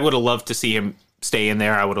said, I would have loved to see him stay in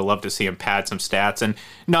there. I would have loved to see him pad some stats. And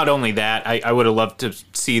not only that, I would have loved to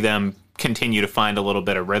see them continue to find a little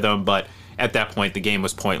bit of rhythm. But at that point, the game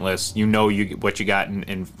was pointless. You know what you got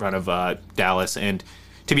in front of Dallas. And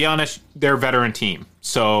to be honest, they're a veteran team.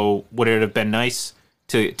 So would it have been nice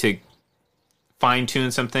to fine-tune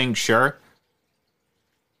some things? Sure.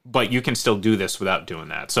 But you can still do this without doing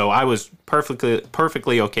that. So I was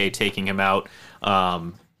perfectly okay taking him out.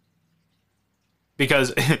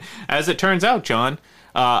 Because as it turns out, John,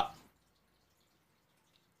 you're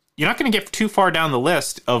not going to get too far down the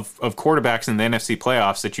list of quarterbacks in the NFC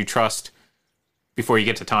playoffs that you trust before you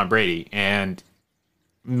get to Tom Brady. And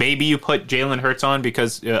maybe you put Jalen Hurts on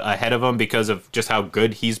because ahead of him because of just how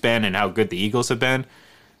good he's been and how good the Eagles have been.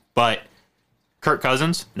 But Kirk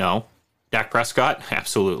Cousins, no. Dak Prescott,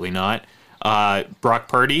 absolutely not. Brock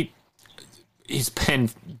Purdy, he's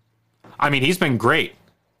been great.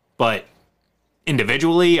 But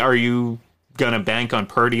individually, are you going to bank on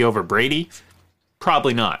Purdy over Brady?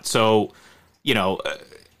 Probably not. So, you know,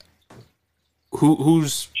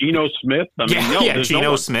 who's Geno Smith? I mean,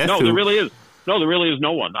 Geno Smith. No, there really is. No, there really is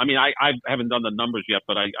no one. I mean, I haven't done the numbers yet,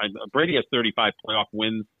 but Brady has 35 playoff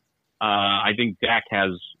wins. I think Dak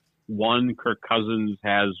has 1. Kirk Cousins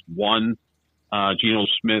has 1. Geno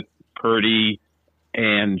Smith, Purdy,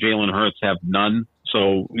 and Jalen Hurts have none.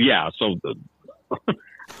 So yeah.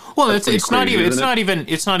 Well, it's not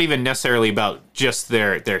even necessarily about just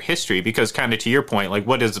their history, because kind of to your point, like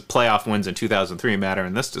what does playoff wins in 2003 matter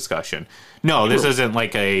in this discussion? No, this isn't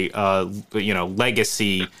like a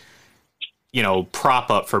legacy, prop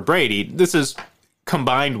up for Brady. This is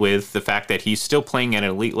combined with the fact that he's still playing at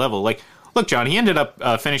an elite level. Like, look, John, he ended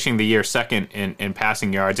up finishing the year second in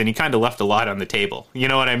passing yards, and he kind of left a lot on the table. You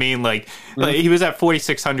know what I mean? Like he was at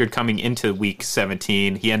 4,600 coming into week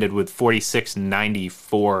 17. He ended with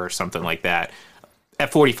 4,694 or something like that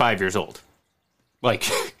at 45 years old. Like,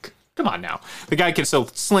 come on now. The guy can still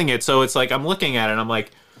sling it. So it's like I'm looking at it, and I'm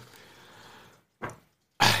like,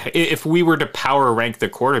 if we were to power rank the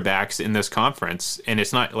quarterbacks in this conference, and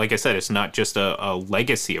it's not, like I said, it's not just a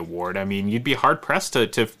legacy award. I mean, you'd be hard pressed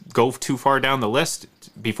to go too far down the list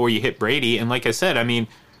before you hit Brady. And like I said, I mean,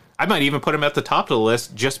 I might even put him at the top of the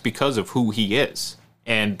list just because of who he is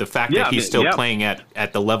and the fact that he's still playing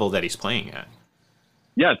at the level that he's playing at.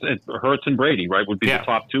 Yeah, it's Hurts and Brady, right, would be the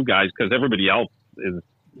top 2 guys, because everybody else is,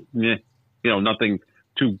 nothing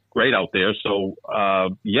too great out there. So,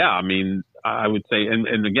 I mean, I would say,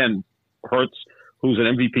 and again, Hurts, who's an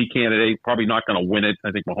MVP candidate, probably not going to win it. I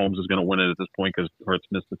think Mahomes is going to win it at this point because Hurts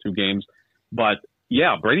missed the 2 games. But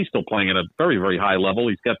yeah, Brady's still playing at a very, very high level.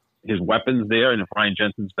 He's got his weapons there, and if Ryan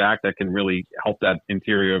Jensen's back, that can really help that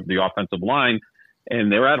interior of the offensive line.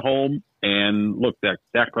 And they're at home. And look,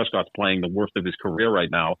 Dak Prescott's playing the worst of his career right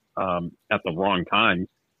now at the wrong time.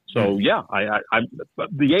 So yeah, the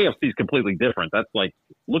AFC is completely different. That's like,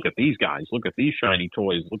 look at these guys, look at these shiny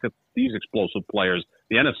toys, look at these explosive players.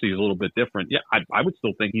 The NFC is a little bit different. Yeah, I would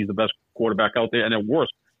still think he's the best quarterback out there, and at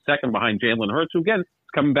worst, second behind Jalen Hurts, who again is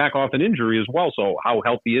coming back off an injury as well. So how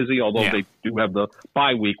healthy is he? Although they do have the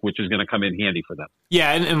bye week, which is going to come in handy for them.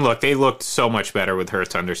 Yeah, and look, they looked so much better with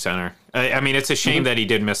Hurts under center. I mean, it's a shame that he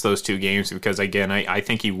did miss those 2 games because, again, I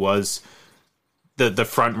think he was the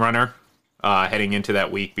front runner heading into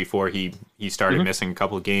that week before he started missing a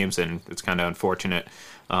couple of games, and it's kind of unfortunate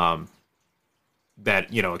that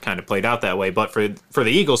it kind of played out that way. But for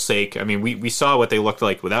the Eagles' sake, I mean, we saw what they looked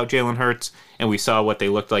like without Jalen Hurts, and we saw what they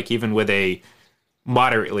looked like even with a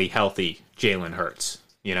moderately healthy Jalen Hurts.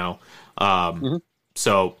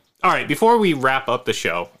 So, all right, before we wrap up the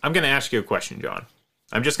show, I'm going to ask you a question, John.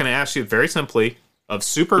 I'm just going to ask you very simply of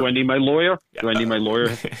super. Do I need my lawyer?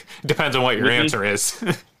 Depends on what your answer is.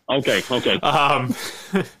 Okay.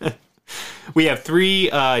 We have 3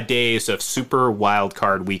 days of super wild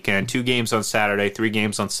card weekend, 2 games on Saturday, 3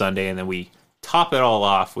 games on Sunday, and then we top it all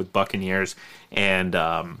off with Buccaneers and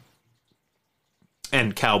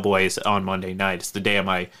Cowboys on Monday night. It's the day of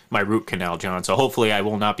my root canal, John, so hopefully I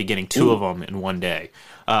will not be getting 2 of them in one day.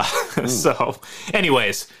 So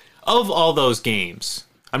anyways, of all those games,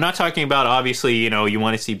 I'm not talking about, obviously, you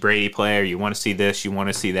want to see Brady play, or you want to see this, you want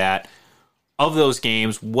to see that. Of those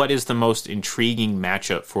games, what is the most intriguing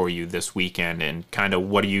matchup for you this weekend, and kind of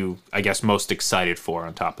what are you, I guess, most excited for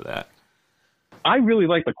on top of that? I really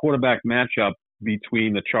like the quarterback matchup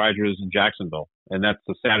between the Chargers and Jacksonville, and that's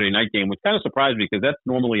the Saturday night game, which kind of surprised me because that's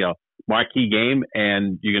normally a marquee game,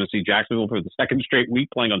 and you're going to see Jacksonville for the 2nd straight week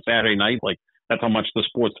playing on Saturday night. Like, that's how much the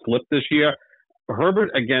sport's flipped this year.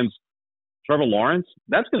 Herbert against Trevor Lawrence,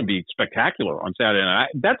 that's going to be spectacular on Saturday night.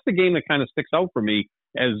 That's the game that kind of sticks out for me.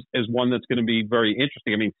 as one that's going to be very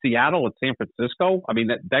interesting. I mean, Seattle at San Francisco. I mean,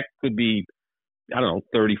 that could be, I don't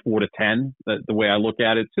know, 34-10. The way I look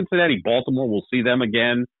at it. Cincinnati, Baltimore. We'll see them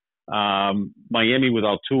again. Miami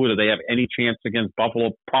without Tua. Do they have any chance against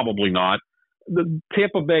Buffalo? Probably not. The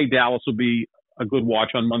Tampa Bay, Dallas will be a good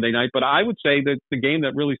watch on Monday night. But I would say that the game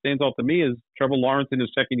that really stands out to me is Trevor Lawrence in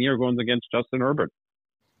his second year going against Justin Herbert.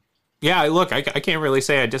 Yeah, look, I can't really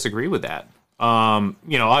say I disagree with that.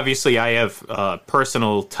 Obviously I have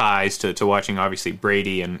personal ties to watching obviously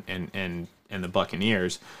Brady and the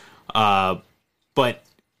Buccaneers. But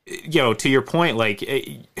to your point, like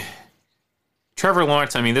Trevor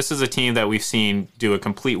Lawrence, I mean, this is a team that we've seen do a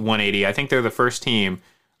complete 180. I think they're the first team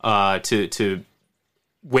to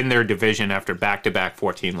win their division after back-to-back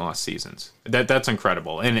 14-loss seasons. That's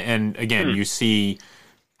incredible. And again, you see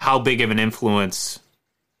how big of an influence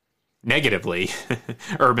negatively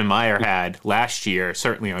Urban Meyer had last year,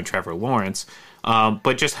 certainly on Trevor Lawrence,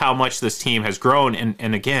 but just how much this team has grown.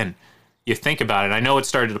 And again, you think about it. I know it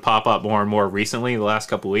started to pop up more and more recently the last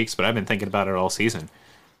couple of weeks, but I've been thinking about it all season.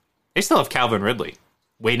 They still have Calvin Ridley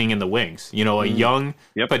waiting in the wings. A young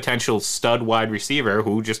potential stud wide receiver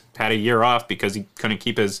who just had a year off because he couldn't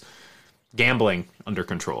keep his gambling under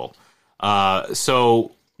control.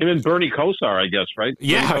 So him and Bernie Kosar, I guess, right?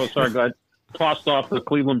 Yeah. Bernie Kosar got tossed off the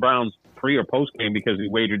Cleveland Browns pre or post game because he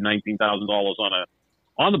wagered $19,000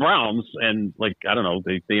 on the Browns, and I don't know,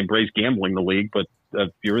 they embrace gambling in the league, but if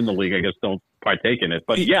you're in the league, I guess don't partake in it.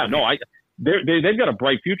 But they've got a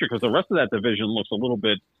bright future because the rest of that division looks a little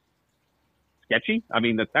bit sketchy. I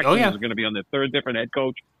mean, the Texans are going to be on their third different head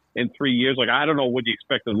coach in 3 years. I don't know what you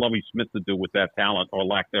expect Lovie Smith to do with that talent or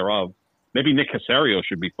lack thereof. Maybe Nick Caserio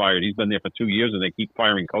should be fired. He's been there for 2 years, and they keep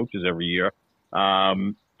firing coaches every year.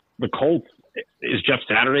 The Colts, is Jeff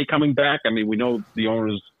Saturday coming back? I mean, we know the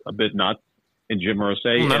owner's a bit nuts in Jim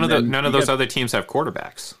Irsay. Well, none of those other teams have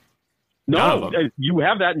quarterbacks. No, you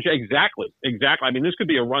have that. Exactly. I mean, this could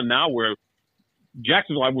be a run now where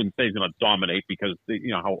Jacksonville, I wouldn't say is going to dominate because,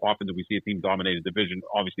 how often do we see a team dominate a division?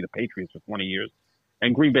 Obviously, the Patriots for 20 years.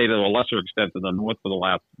 And Green Bay to a lesser extent than the North for the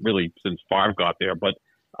last, really, since Favre got there. But,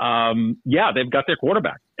 they've got their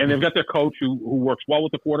quarterback. And they've got their coach who works well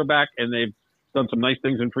with the quarterback. And they've done some nice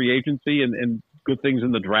things in free agency and good things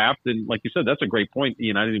in the draft. And like you said, that's a great point,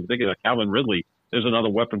 Ian. I didn't even think of that. Calvin Ridley, there's another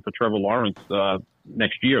weapon for Trevor Lawrence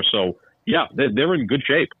next year. So, yeah, they're in good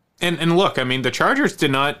shape. And look, I mean, the Chargers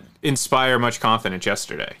did not inspire much confidence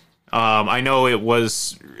yesterday. I know it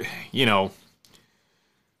was, how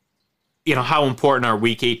important are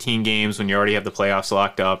Week 18 games when you already have the playoffs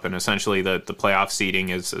locked up and essentially the playoff seeding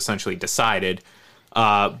is essentially decided.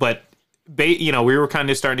 But we were kind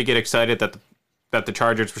of starting to get excited that the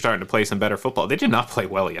Chargers were starting to play some better football. They did not play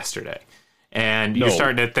well yesterday. And you're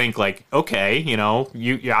starting to think okay,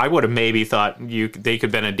 I would have maybe thought they could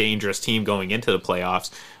have been a dangerous team going into the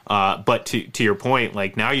playoffs. But to your point,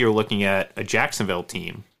 now you're looking at a Jacksonville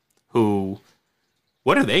team who,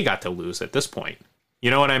 what do they got to lose at this point?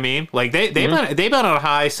 You know what I mean? They've been on a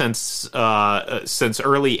high since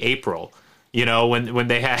early April. When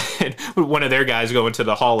they had one of their guys go into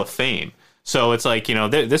the Hall of Fame. So it's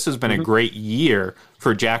this has been a great year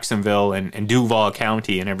for Jacksonville and Duval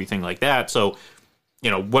County and everything like that. So,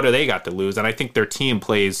 what do they got to lose? And I think their team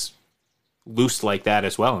plays loose like that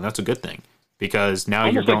as well. And that's a good thing because now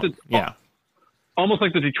almost you're going, almost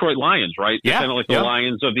like the Detroit Lions, right? Yeah. Kind of like the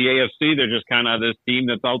Lions of the AFC. They're just kind of this team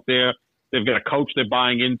that's out there. They've got a coach they're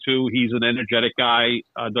buying into. He's an energetic guy,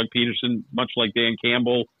 Doug Peterson, much like Dan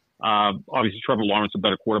Campbell. Obviously, Trevor Lawrence a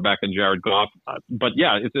better quarterback than Jared Goff. But,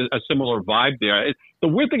 yeah, it's a similar vibe there. The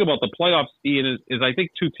weird thing about the playoffs, Ian, is I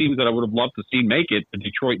think two teams that I would have loved to see make it,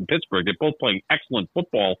 Detroit and Pittsburgh. They're both playing excellent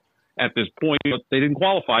football at this point, but they didn't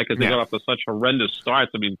qualify because they got off to such horrendous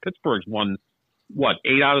starts. I mean, Pittsburgh's won,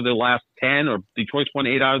 8 out of their last 10, or Detroit's won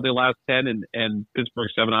 8 out of their last 10, and Pittsburgh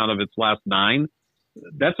 7 out of its last 9.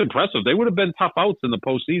 That's impressive. They would have been tough outs in the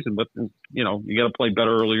postseason, but, you got to play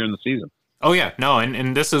better earlier in the season. Oh yeah, no,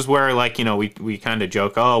 and this is where we kind of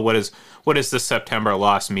joke, what does this September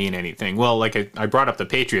loss mean anything? Well, I brought up the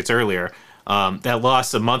Patriots earlier. That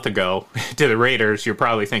loss a month ago to the Raiders, you're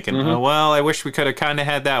probably thinking, I wish we could have kind of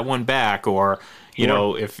had that one back, or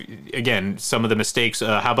if again some of the mistakes.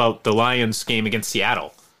 How about the Lions game against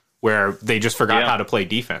Seattle, where they just forgot how to play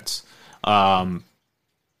defense?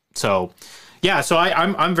 So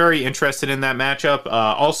I'm very interested in that matchup.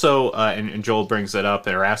 Also, and Joel brings it up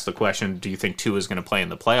or asked the question, do you think Tua is going to play in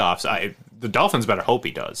the playoffs? The Dolphins better hope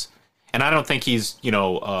he does. And I don't think he's,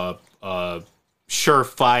 a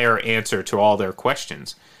surefire answer to all their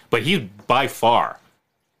questions. But he's by far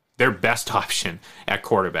their best option at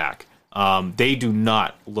quarterback. They do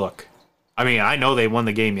not look I mean, I know they won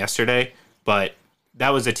the game yesterday, but that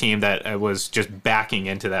was a team that was just backing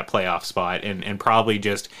into that playoff spot and probably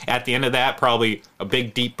just at the end of that, probably a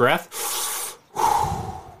big deep breath.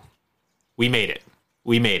 We made it.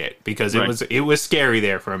 We made it because it was scary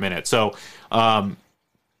there for a minute. So I'll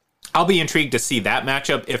be intrigued to see that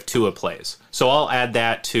matchup if Tua plays. So I'll add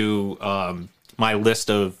that to my list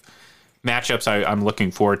of matchups I'm looking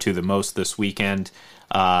forward to the most this weekend.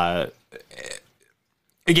 Again,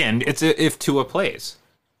 it's if Tua plays.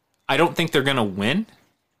 I don't think they're going to win,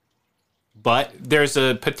 but there's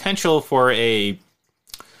a potential for a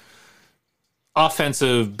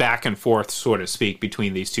offensive back and forth, so to speak,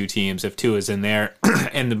 between these two teams if Tua's in there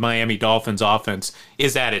and the Miami Dolphins offense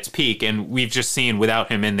is at its peak. And we've just seen without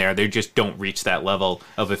him in there, they just don't reach that level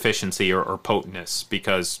of efficiency or potentness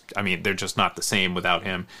because, I mean, they're just not the same without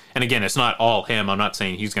him. And again, it's not all him. I'm not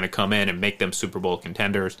saying he's going to come in and make them Super Bowl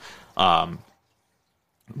contenders.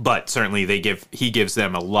 But certainly he gives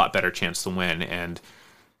them a lot better chance to win. And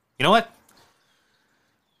you know what?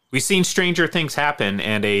 We've seen stranger things happen,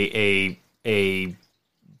 and a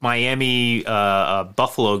Miami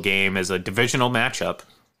Buffalo game is a divisional matchup,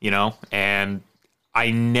 and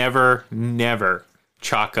I never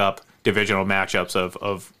chalk up divisional matchups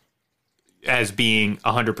of as being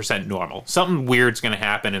 100% normal. Something weird's going to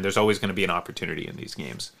happen, and there's always going to be an opportunity in these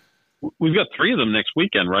games. We've got 3 of them next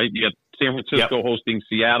weekend, right? You got San Francisco hosting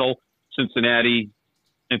Seattle, Cincinnati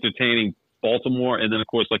entertaining Baltimore, and then, of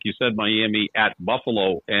course, like you said, Miami at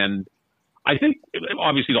Buffalo. And I think,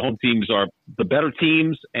 obviously, the home teams are the better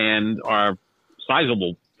teams and are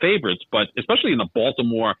sizable favorites, but especially in the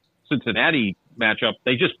Baltimore-Cincinnati matchup,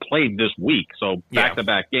 they just played this week, so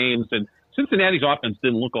back-to-back games. And Cincinnati's offense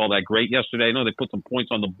didn't look all that great yesterday. I know they put some points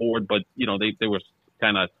on the board, but, they were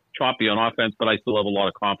kind of choppy on offense, but I still have a lot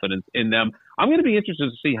of confidence in them. I'm going to be interested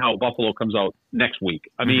to see how Buffalo comes out next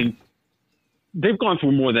week. I mean, they've gone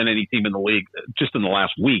through more than any team in the league just in the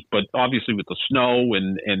last week, but obviously with the snow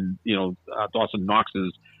and Dawson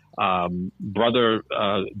Knox's brother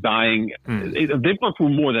dying, they've gone through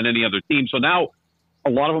more than any other team. So now a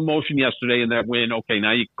lot of emotion yesterday in that win. Okay,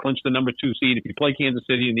 now you clinch the number 2 seed. If you play Kansas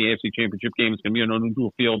City in the AFC Championship game, it's going to be on a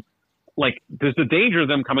neutral field. Like, there's the danger of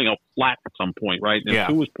them coming out flat at some point, right? And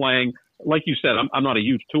Tua is playing, like you said, I'm not a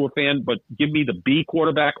huge Tua fan, but give me the B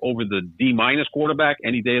quarterback over the D- quarterback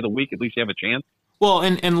any day of the week. At least you have a chance. Well,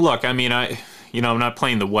 and look, I mean, I'm not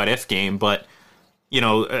playing the what if game, but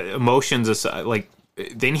emotions aside, like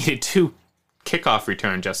they needed 2 kickoff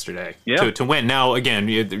returns yesterday to win. Now, again,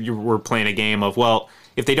 we're playing a game of, well,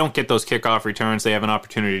 if they don't get those kickoff returns, they have an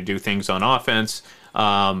opportunity to do things on offense.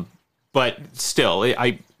 But still,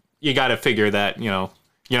 you got to figure that, you're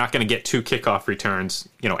not going to get 2 kickoff returns,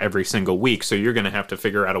 every single week. So you're going to have to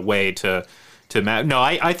figure out a way to no,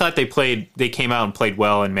 I thought they came out and played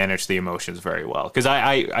well and managed the emotions very well. Because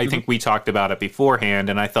I think we talked about it beforehand,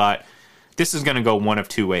 and I thought this is going to go one of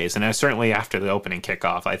 2 ways. And certainly after the opening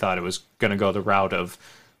kickoff, I thought it was going to go the route of,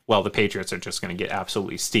 well, the Patriots are just going to get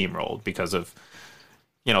absolutely steamrolled because of,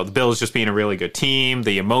 the Bills just being a really good team,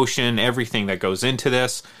 the emotion, everything that goes into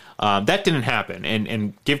this. That didn't happen.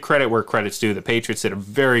 And give credit where credit's due. The Patriots did a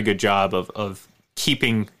very good job of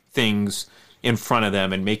keeping things in front of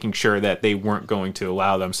them and making sure that they weren't going to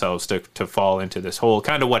allow themselves to fall into this hole,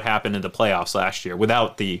 kind of what happened in the playoffs last year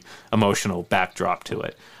without the emotional backdrop to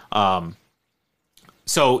it.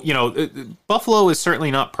 So, Buffalo is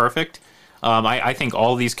certainly not perfect. I think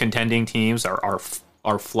all these contending teams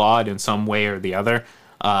are flawed in some way or the other.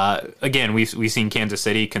 Again, we've seen Kansas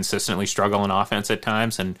City consistently struggle in offense at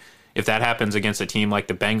times, and if that happens against a team like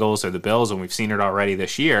the Bengals or the Bills, and we've seen it already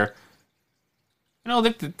this year,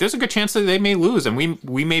 there's a good chance that they may lose, and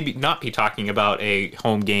we may not be talking about a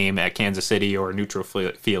home game at Kansas City or a neutral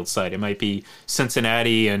field site. It might be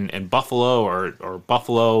Cincinnati and Buffalo or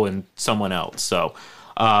Buffalo and someone else. So,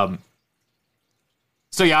 I'm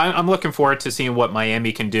looking forward to seeing what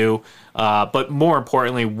Miami can do. But more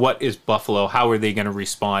importantly, what is Buffalo? How are they going to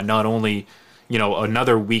respond? Not only,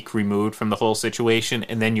 another week removed from the whole situation,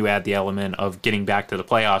 and then you add the element of getting back to the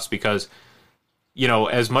playoffs because,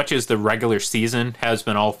 as much as the regular season has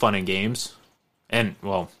been all fun and games, and,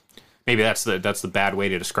 well, maybe that's the bad way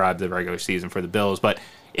to describe the regular season for the Bills, but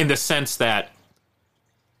in the sense that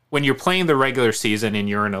when you're playing the regular season and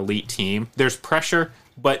you're an elite team, there's pressure,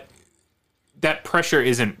 but that pressure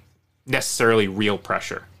isn't necessarily real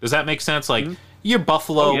pressure. Does that make sense? Like, you're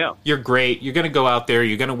Buffalo, you're great, you're going to go out there,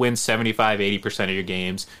 you're going to win 75-80% of your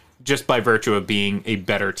games just by virtue of being a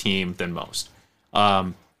better team than most.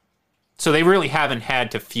 So they really haven't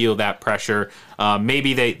had to feel that pressure.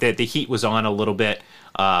 Maybe the heat was on a little bit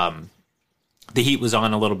the heat was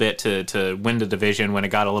on a little bit to win the division when it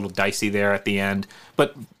got a little dicey there at the end.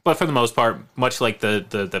 But for the most part, much like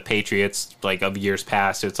the Patriots like of years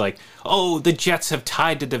past, it's like, oh, the Jets have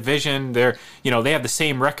tied the division. They have the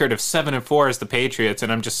same record of 7-4 as the Patriots,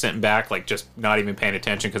 and I'm just sitting back like just not even paying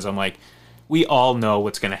attention because I'm like, we all know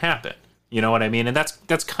what's going to happen. You know what I mean? And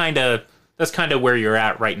that's kind of where you're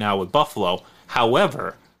at right now with Buffalo.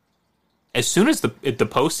 However, as soon as the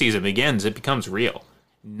postseason begins, it becomes real.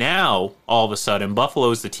 Now, all of a sudden,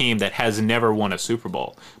 Buffalo is the team that has never won a Super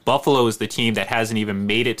Bowl. Buffalo is the team that hasn't even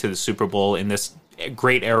made it to the Super Bowl in this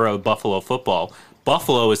great era of Buffalo football.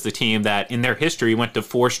 Buffalo is the team that, in their history, went to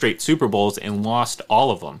 4 straight Super Bowls and lost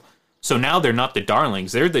all of them. So now they're not the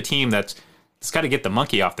darlings. They're the team that's got to get the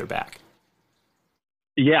monkey off their back.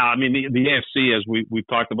 Yeah, I mean, the AFC, as we've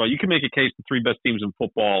talked about, you can make a case the 3 best teams in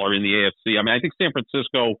football are in the AFC. I mean, I think San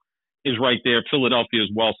Francisco is right there, Philadelphia as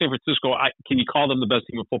well. San Francisco, can you call them the best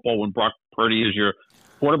team in football when Brock Purdy is your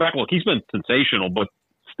quarterback? Look, he's been sensational, but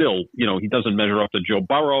still, he doesn't measure up to Joe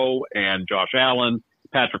Burrow and Josh Allen,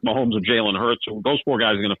 Patrick Mahomes, and Jalen Hurts. So those 4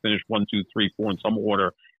 guys are going to finish 1, 2, 3, 4 in some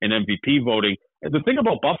order in MVP voting. And the thing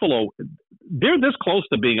about Buffalo, they're this close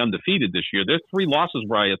to being undefeated this year. Their 3 losses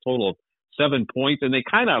by a total of 7 points, and they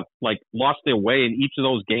kind of like lost their way in each of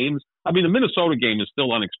those games. I mean, the Minnesota game is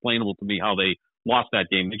still unexplainable to me how they lost that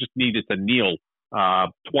game. They just needed to kneel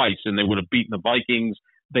twice, and they would have beaten the Vikings.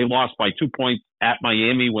 They lost by 2 points at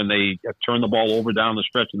Miami when they turned the ball over down the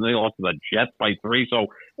stretch, and they lost to the Jets by 3. So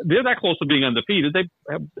they're that close to being undefeated. They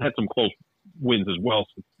have had some close wins as well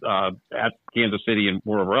at Kansas City and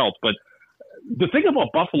wherever else. But the thing about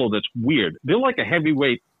Buffalo that's weird, they're like a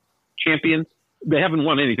heavyweight champion. They haven't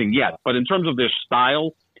won anything yet, but in terms of their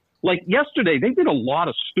style, like yesterday, they did a lot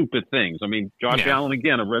of stupid things. I mean, Josh Allen,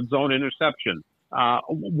 again, a red zone interception.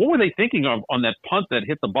 What were they thinking of on that punt that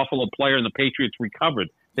hit the Buffalo player and the Patriots recovered?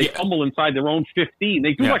 They fumble inside their own 15.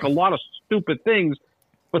 They do like a lot of stupid things,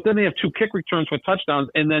 but then they have 2 kick returns for touchdowns,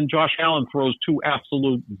 and then Josh Allen throws 2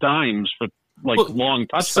 absolute dimes for long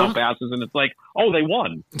touchdown passes, and it's like, oh, they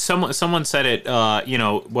won. Someone said it,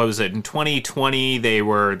 what was it? In 2020, they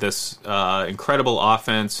were this incredible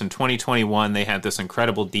offense. In 2021, they had this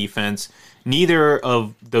incredible defense. Neither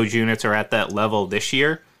of those units are at that level this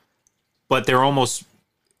year, but they're almost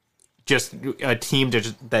just a team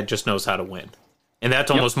that just knows how to win. And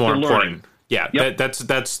that's almost more important. Learning. Yeah, that's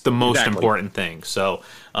the most important thing. So,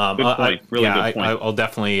 good point. Good point. I'll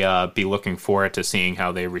definitely be looking forward to seeing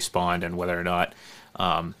how they respond and whether or not,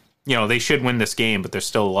 they should win this game. But there's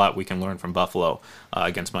still a lot we can learn from Buffalo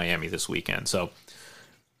against Miami this weekend. So,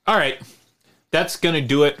 all right, that's going to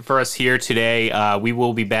do it for us here today. We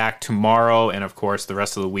will be back tomorrow, and of course, the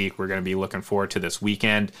rest of the week. We're going to be looking forward to this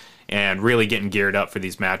weekend and really getting geared up for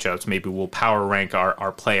these matchups. Maybe we'll power rank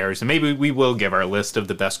our players, and maybe we will give our list of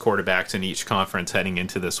the best quarterbacks in each conference heading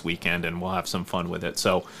into this weekend, and we'll have some fun with it.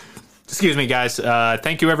 So, excuse me, guys.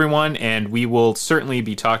 Thank you, everyone, and we will certainly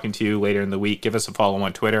be talking to you later in the week. Give us a follow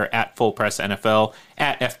on Twitter at FullPressNFL,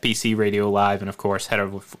 at FPC Radio Live, and of course, head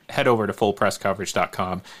over to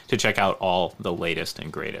FullPressCoverage.com to check out all the latest and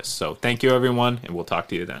greatest. So, thank you, everyone, and we'll talk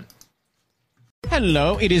to you then.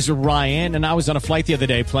 Hello, it is Ryan, and I was on a flight the other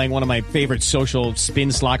day playing one of my favorite social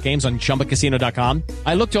spin slot games on ChumbaCasino.com.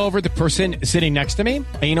 I looked over the person sitting next to me,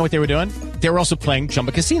 and you know what they were doing? They were also playing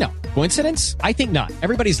Chumba Casino. Coincidence? I think not.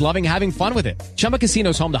 Everybody's loving having fun with it. Chumba Casino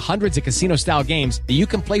is home to hundreds of casino-style games that you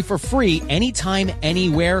can play for free anytime,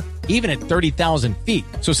 anywhere, even at 30,000 feet.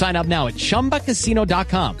 So sign up now at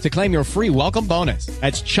ChumbaCasino.com to claim your free welcome bonus.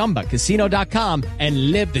 That's ChumbaCasino.com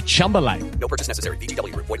and live the Chumba life. No purchase necessary.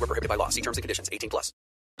 VGW. Void where prohibited by law. See terms and conditions. 18+.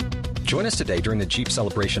 Join us today during the Jeep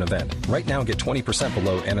Celebration event. Right now, get 20%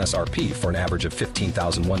 below MSRP for an average of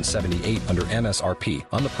 $15,178 under MSRP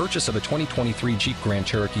on the purchase of a 2023 Jeep Grand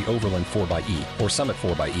Cherokee Overland 4xE or Summit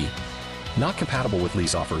 4xE. Not compatible with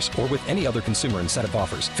lease offers or with any other consumer incentive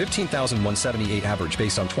offers. $15,178 average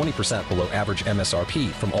based on 20% below average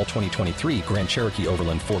MSRP from all 2023 Grand Cherokee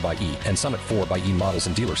Overland 4xE and Summit 4xE models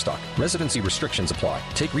in dealer stock. Residency restrictions apply.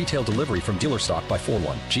 Take retail delivery from dealer stock by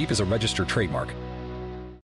 4/1. Jeep is a registered trademark.